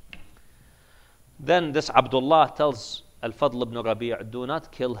house. Then this Abdullah tells Al-Fadl ibn Rabi', do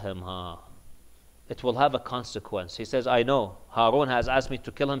not kill him, It will have a consequence. He says, I know. Harun has asked me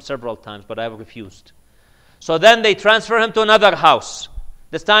to kill him several times, but I have refused. So then they transfer him to another house.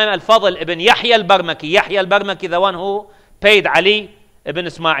 This time Al-Fadl ibn Yahya al-Barmaki. Yahya al-Barmaki, the one who paid Ali ibn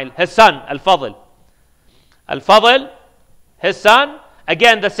Ismail. His son, Al-Fadl. Al-Fadl, his son,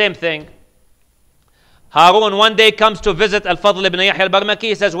 again the same thing. Harun one day comes to visit Al-Fadl ibn Yahya al-Barmaki.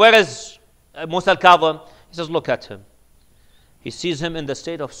 He says, where is Musa al-Kadhim? He says, look at him. He sees him in the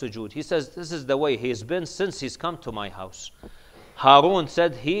state of sujood. He says, this is the way he has been since he's come to my house. Harun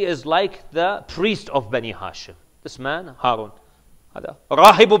said, he is like the priest of Bani Hashim. This man, Harun.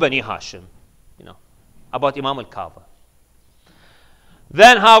 Rahibu Bani Hashim. You know, about Imam Al-Kadhim.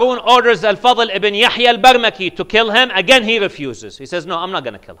 Then Harun orders Al-Fadl ibn Yahya al-Barmaki to kill him. Again, he refuses. He says, no, I'm not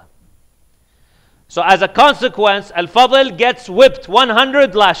going to kill him. So as a consequence, Al-Fadl gets whipped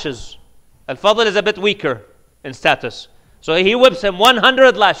 100 lashes. Al-Fadl is a bit weaker in status. So he whips him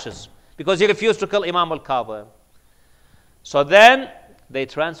 100 lashes because he refused to kill Imam Al-Kadhim. So then they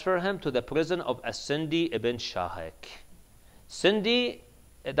transfer him to the prison of As-Sindi ibn Shahik. Sindi,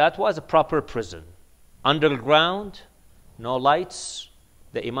 that was a proper prison. Underground, no lights.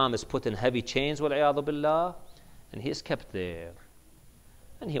 The Imam is put in heavy chains, wal-'iyadhu billah, and he is kept there.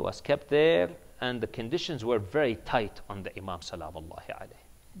 And he was kept there, and the conditions were very tight on the Imam salamullahi alayhi.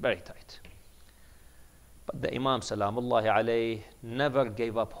 Very tight. But the Imam salamullahi alayhi never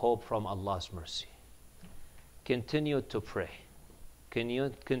gave up hope from Allah's mercy. Continued to pray.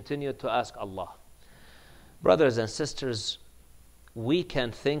 Continued to ask Allah. Brothers and sisters, we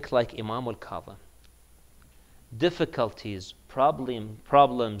can think like Imam Al-Kadhim. Difficulties,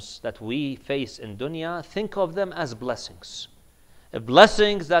 problems that we face in dunya, think of them as blessings.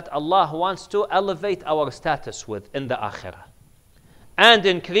 Blessings that Allah wants to elevate our status with in the akhirah. And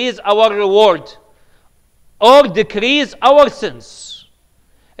increase our reward. Or decrease our sins.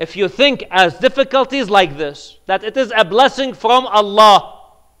 If you think as difficulties like this, that it is a blessing from Allah,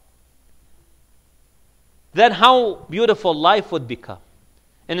 then how beautiful life would become.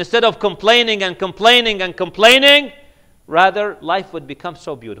 And instead of complaining and complaining and complaining, rather life would become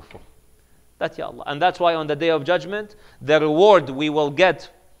so beautiful. That, Ya Allah. And that's why on the Day of Judgment, the reward we will get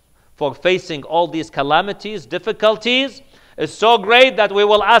for facing all these calamities, difficulties, is so great that we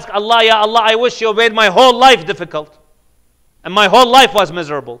will ask Allah, Ya Allah, I wish you made my whole life difficult. And my whole life was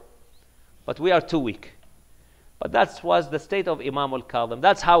miserable. But we are too weak. But that was the state of Imam Al-Kadhim.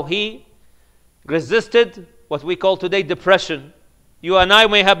 That's how he resisted what we call today depression. You and I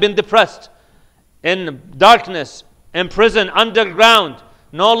may have been depressed. In darkness, in prison, underground,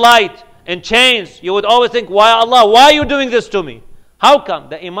 no light, in chains. You would always think, why Allah, why are you doing this to me? How come?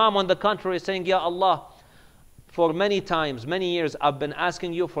 The Imam on the contrary is saying, Ya Allah, for many times, many years, I've been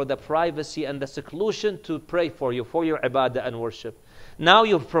asking you for the privacy and the seclusion to pray for you, for your ibadah and worship. Now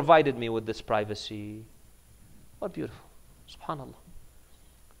you've provided me with this privacy. What beautiful. SubhanAllah.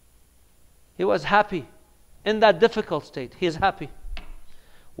 He was happy. In that difficult state, he is happy.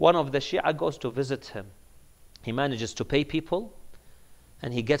 One of the Shia goes to visit him. He manages to pay people,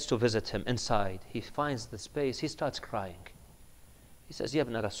 and he gets to visit him inside. He finds the space. He starts crying. He says, Ya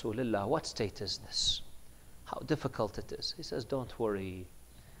ibn Rasulullah, what state is this? How difficult it is. He says, don't worry.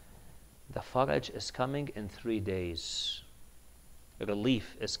 The faraj is coming in 3 days.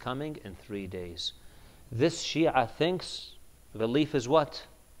 Relief is coming in 3 days. This Shia thinks relief is what?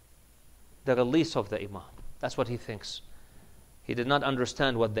 The release of the Imam. That's what he thinks. He did not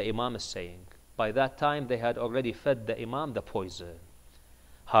understand what the Imam is saying. By that time, they had already fed the Imam the poison.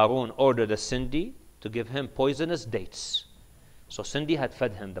 Harun ordered a Sindi to give him poisonous dates. So Sindi had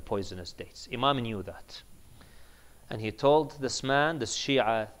fed him the poisonous dates. Imam knew that. And he told this man, this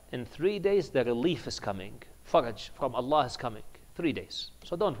Shia, in 3 days the relief is coming. Faraj from Allah is coming. 3 days.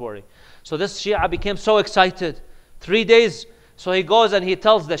 So don't worry. So this Shia became so excited. 3 days. So he goes and he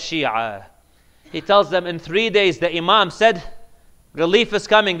tells the Shia. He tells them in 3 days the Imam said, relief is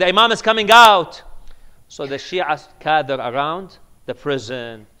coming. The Imam is coming out. So the Shia gather around the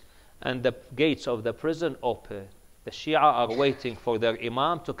prison. And the gates of the prison open. The Shia are waiting for their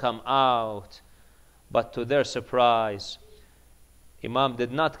Imam to come out. But to their surprise, Imam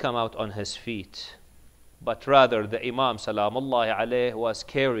did not come out on his feet. but rather the Imam Salamullahi alayhi was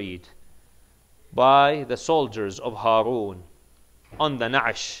carried by the soldiers of Harun on the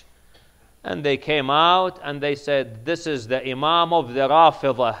Na'sh. And they came out and they said, this is the Imam of the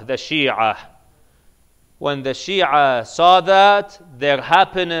Rafidah, the Shia. When the Shia saw that, their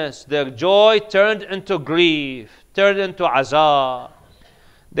happiness, their joy turned into grief, turned into azar.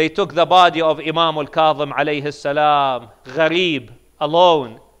 They took the body of Imam Al-Kadhim alayhi salam, gharib,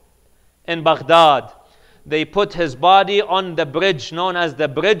 alone, in Baghdad. They put his body on the bridge known as the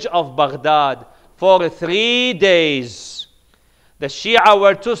Bridge of Baghdad for 3 days. The Shia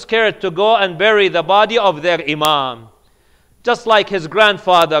were too scared to go and bury the body of their Imam. Just like his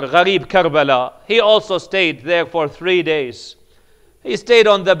grandfather, Gharib Karbala, he also stayed there for 3 days. He stayed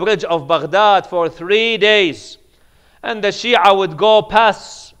on the Bridge of Baghdad for 3 days. And the Shia would go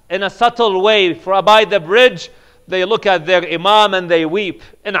past in a subtle way by the bridge. They look at their Imam and they weep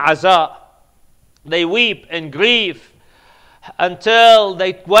in aza. They weep in grief until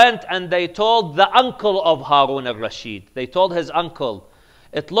they went and they told the uncle of Harun al-Rashid. They told his uncle,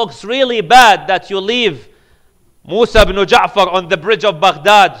 it looks really bad that you leave Musa ibn Ja'far on the Bridge of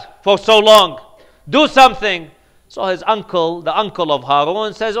Baghdad for so long. Do something. So his uncle, the uncle of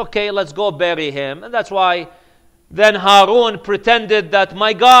Harun, says, okay, let's go bury him. And that's why then Harun pretended that,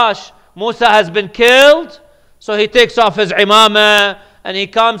 my gosh, Musa has been killed. So he takes off his imamah and he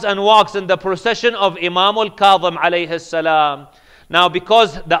comes and walks in the procession of Imam Al-Kadhim alayhi salam. Now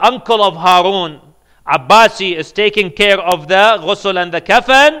because the uncle of Harun, Abbasi, is taking care of the ghusl and the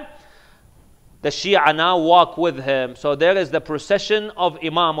kafan, the Shia now walk with him. So there is the procession of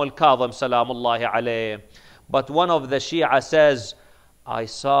Imam Al-Kadhim salamullahi alayhi. But one of the Shia says, I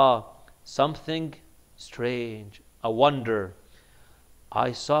saw something strange, a wonder.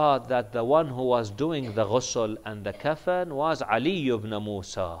 I saw that the one who was doing the ghusl and the kafan was Ali ibn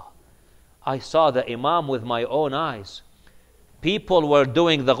Musa. I saw the Imam with my own eyes. People were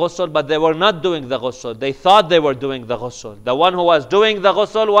doing the ghusl, but they were not doing the ghusl. They thought they were doing the ghusl. The one who was doing the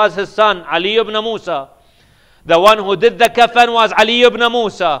ghusl was his son, Ali ibn Musa. The one who did the kafan was Ali ibn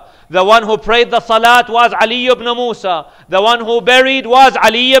Musa. The one who prayed the salat was Ali ibn Musa. The one who buried was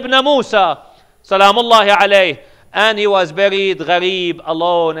Ali ibn Musa. Salamullahi alayh. And he was buried gharib,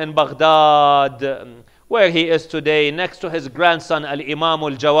 alone in Baghdad, where he is today, next to his grandson Al-Imam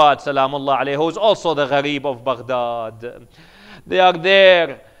Al-Jawad, Salamullah alayhi, who is also the gharib of Baghdad. They are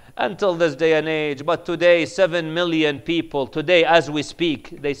there until this day and age. But today, 7 million people, today as we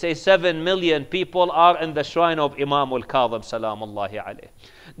speak, they say 7 million people are in the shrine of Imam Al-Kadhim, Salamullahi alayhi,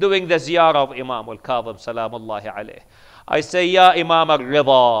 doing the ziyarah of Imam Al-Kadhim, Salamullahi alayhi. I say, Ya Imam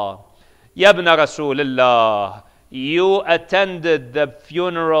Al-Rida, Ya Ibn Rasulullah, you attended the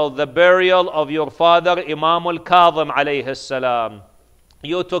funeral, the burial of your father, Imam Al-Kadhim alayhi salam.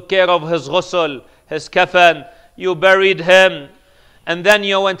 You took care of his ghusl, his kafan, you buried him. And then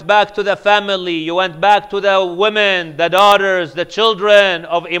you went back to the family, you went back to the women, the daughters, the children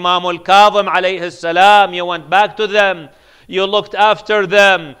of Imam Al-Kadhim alayhi salam. You went back to them, you looked after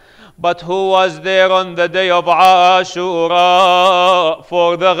them. But who was there on the day of Ashura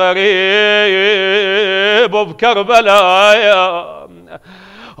for the gharib of Karbala?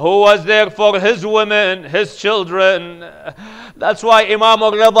 Who was there for his women, his children? That's why Imam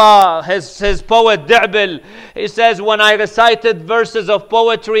Al-Rida, his poet Di'bil, he says, when I recited verses of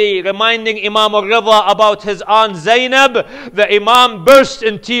poetry reminding Imam Al-Rida about his aunt Zainab, the Imam burst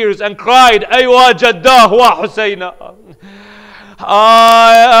in tears and cried, Aywa Jaddah wa Husayna.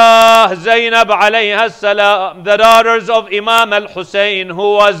 Zainab alayha salam, the daughters of Imam Al-Hussein,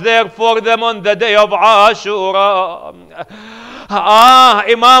 who was there for them on the day of Ashura.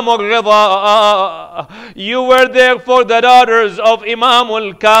 Imam Al-Rida, you were there for the daughters of Imam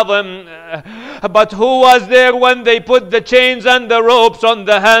Al-Kadhim. But who was there when they put the chains and the ropes on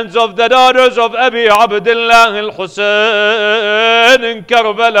the hands of the daughters of Abi Abdullah Al-Hussein in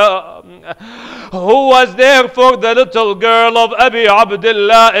Karbala? Who was there for the little girl of Abi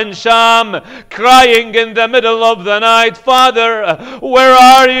Abdullah in Sham, crying in the middle of the night, Father, where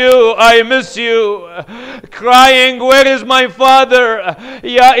are you? I miss you. Crying, where is my father?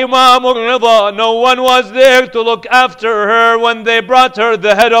 Ya Imam Al-Rida, no one was there to look after her when they brought her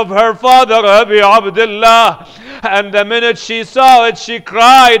the head of her father, Abi Abdullah. And the minute she saw it, she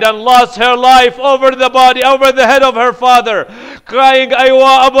cried and lost her life over the body, over the head of her father, crying,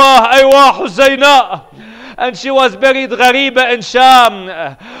 Aywa Abba, Aywa Husayna. and she was buried Ghariba in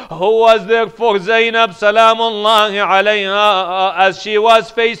Sham. Who was there for Zainab Salamullahi alayha as she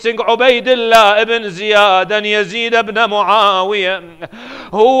was facing Ubaydillah ibn Ziyad and Yazid ibn Muawiyah?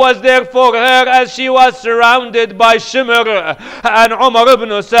 Who was there for her as she was surrounded by Shimr and Umar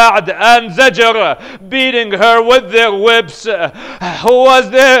ibn Sa'd and Zajr beating her with their whips? Who was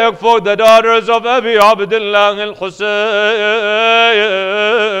there for the daughters of Abi Abdullah al-Husayn?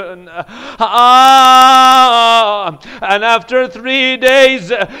 And after 3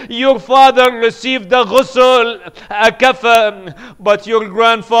 days, your father received a ghusl, a kafan, but your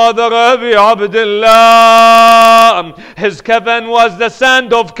grandfather Abi Abdullah, his kafan was the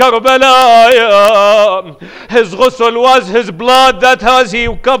sand of Karbala. His ghusl was his blood that was he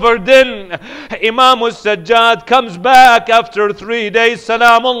covered in. Imam Al-Sajjad comes back after 3 days,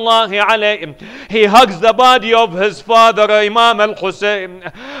 Salamullahi alayhi. He hugs the body of his father, Imam Al-Husayn,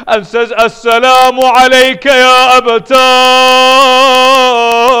 and says, Assalamu alayka ya Abatar,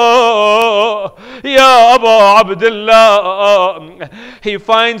 Ya Abu Abdullah. He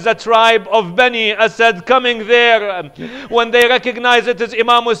finds a tribe of Bani Asad coming there. When they recognize it as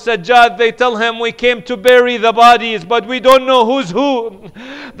Imam Al-Sajjad, they tell him, we came to bury the bodies, but we don't know who's who.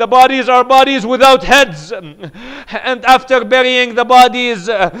 The bodies are bodies without heads. And after burying the bodies,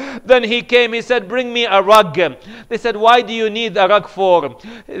 then he came, he said, bring me a rug. They said, why do you need a rug for?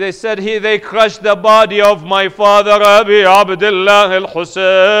 They said, they crushed the body of my father, Abi Abdullah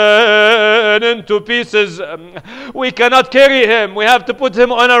al-Husayn, into pieces. We cannot carry him. We have to put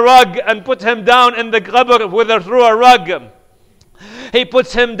him on a rug and put him down in the qabr through a rug. He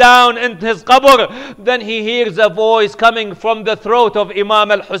puts him down in his qabr. Then he hears a voice coming from the throat of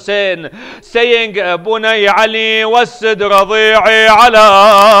Imam Al-Husayn saying, Bunay Ali wassid radhi'i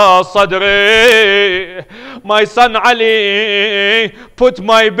ala sadri. My son Ali, put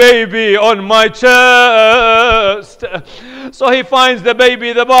my baby on my chest. So he finds the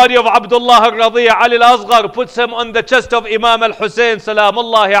baby, the body of Abdullah al-Radhi' Ali al-Asghar, puts him on the chest of Imam Al-Husayn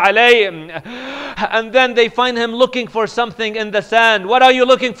Salamullahi alayhi. And then they find him looking for something in the sand. What are you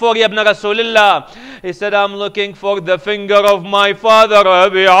looking for, Ya ibn Rasulullah? He said, I'm looking for the finger of my father,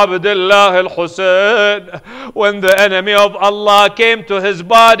 Abi Abdullah al-Husayn. When the enemy of Allah came to his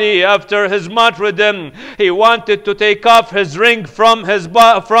body after his martyrdom, he wanted to take off his ring from his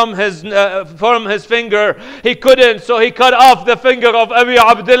finger. He couldn't, so he cut off the finger of Abi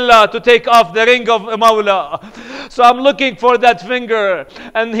Abdullah to take off the ring of Mawla. So I'm looking for that finger.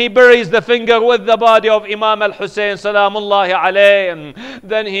 And he buries the finger with the body of Imam Al-Husayn Salamullahi alayhi.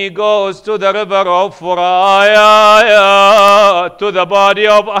 Then he goes to the river of Furaya, to the body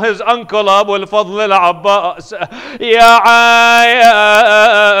of his uncle Abu al-Fadl al-Abbas. Ya Ayyam,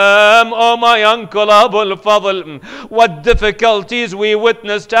 oh my uncle Abu al-Fadl, what difficulties we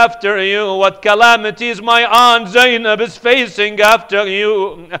witnessed after you, what calamities my aunt Zainab is facing after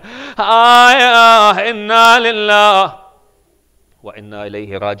you. Inna lillah wa inna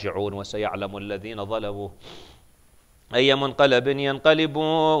ilayhi raji'un wa sayalamu alladhina zalamu أي منقلب ينقلبون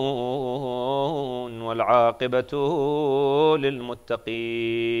والعاقبة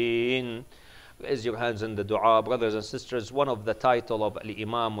للمتقين. Raise your hands in the dua, brothers and sisters. One of the title of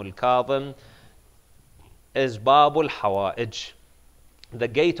Imam Al-Kadhim is Babul Hawa'ij, the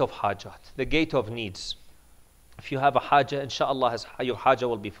gate of hajat, the gate of needs. If you have a haja, inshallah, your haja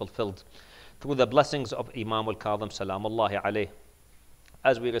will be fulfilled through the blessings of Imam Al-Kadhim Salamullahi alayhi.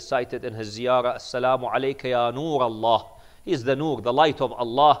 As we recited in his ziyarah, Assalamu alayka ya Nur Allah. He is the Nur, the light of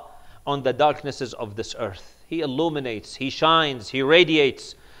Allah on the darknesses of this earth. He illuminates, He shines, He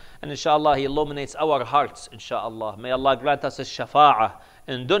radiates. And inshallah, He illuminates our hearts, inshallah. May Allah grant us His shafa'ah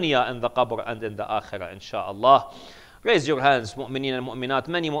in dunya, in the qabr, and in the akhirah, inshallah. Raise your hands, mu'mineen and mu'minat.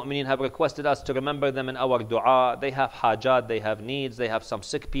 Many mu'mineen have requested us to remember them in our dua. They have hajat, they have needs, they have some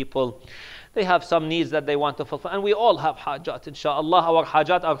sick people. They have some needs that they want to fulfill. And we all have hajat, inshallah. Our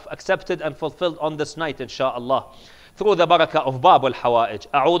hajat are accepted and fulfilled on this night, inshallah. Through the barakah of Bab al-Hawa'ij.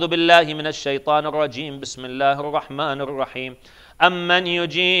 A'udhu billahi minash shaitan ar-rajim. Bismillahir rahmanir rahim. Amman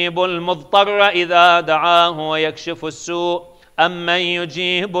yujibu al-mudtarra idha da'ahu wa yakshifu as-su'. Amman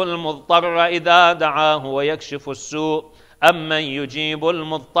yujibu al-mudtarra idha da'ahu wa yakshifu as-su'. أمن يجيب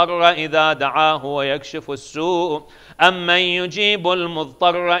المضطر إذا دعاه ويكشف السوء أمن يجيب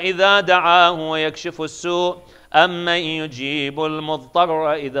المضطر إذا دعاه ويكشف السوء أمن يجيب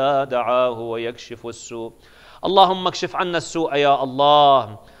المضطر إذا دعاه ويكشف السوء اللهم اكشف عنا السوء يا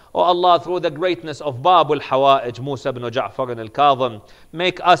الله. Oh Allah, through the greatness of Babul Hawa'ij, Musa ibn Ja'far al-Kadhim,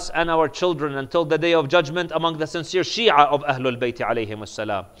 make us and our children until the day of judgment among the sincere Shia of Ahlul Bayt alayhim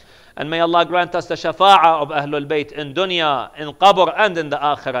as-salam. And may Allah grant us the shafa'ah of Ahlul Bayt in dunya, in qabr, and in the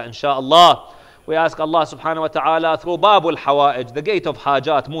akhirah, inshaAllah. We ask Allah subhanahu wa ta'ala through Babul Hawa'ij, the gate of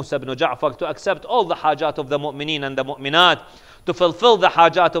Hajat, Musa ibn Ja'far, to accept all the Hajat of the mu'mineen and the mu'minat, to fulfill the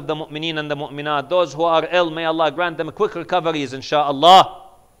Hajat of the mu'mineen and the mu'minat. Those who are ill, may Allah grant them quick recoveries, insha'Allah.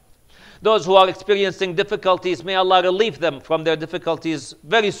 Those who are experiencing difficulties, may Allah relieve them from their difficulties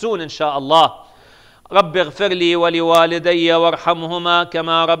very soon, insha'Allah. رب اغفر لي ولوالدي وارحمهما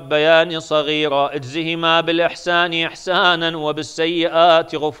كما ربياني صغيرا اجزهما بالإحسان إحسانا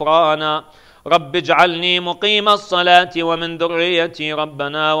وبالسيئات غفرانا رب اجعلني مقيم الصلاة ومن ذريتي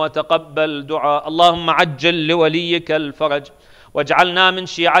ربنا وتقبل دعاء. اللهم عجل لوليك الفرج واجعلنا من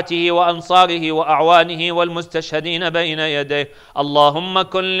شيعته وأنصاره وأعوانه والمستشهدين بين يديه. اللهم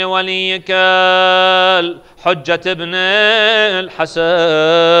كن لوليك الحجة ابن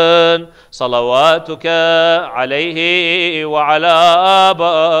الحسن صلواتك عليه وعلى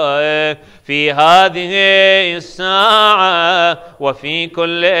آبائه في هذه الساعة وفي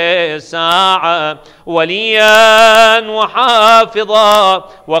كل ساعة وليا وحافظا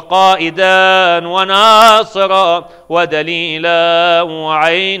وقائدا وناصرا ودليلا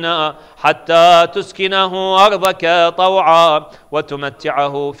وعينا حتى تسكنه أرضك طوعا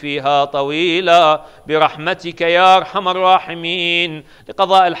وتمتعه فيها طويلا برحمتك يا أرحم الراحمين،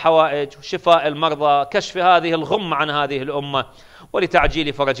 لقضاء الحوائج وشفاء المرضى، كشف هذه الغمة عن هذه الأمة،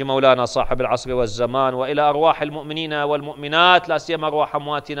 ولتعجيل فرج مولانا صاحب العصر والزمان، وإلى أرواح المؤمنين والمؤمنات، لا سيما أرواح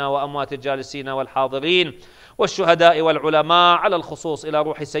أمواتنا وأموات الجالسين والحاضرين والشهداء والعلماء، على الخصوص إلى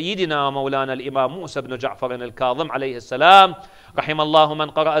روح سيدنا ومولانا الإمام موسى بن جعفر الكاظم عليه السلام. رحم الله من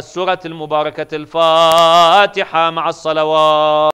قرأ السورة المباركة الفاتحة مع الصلوات.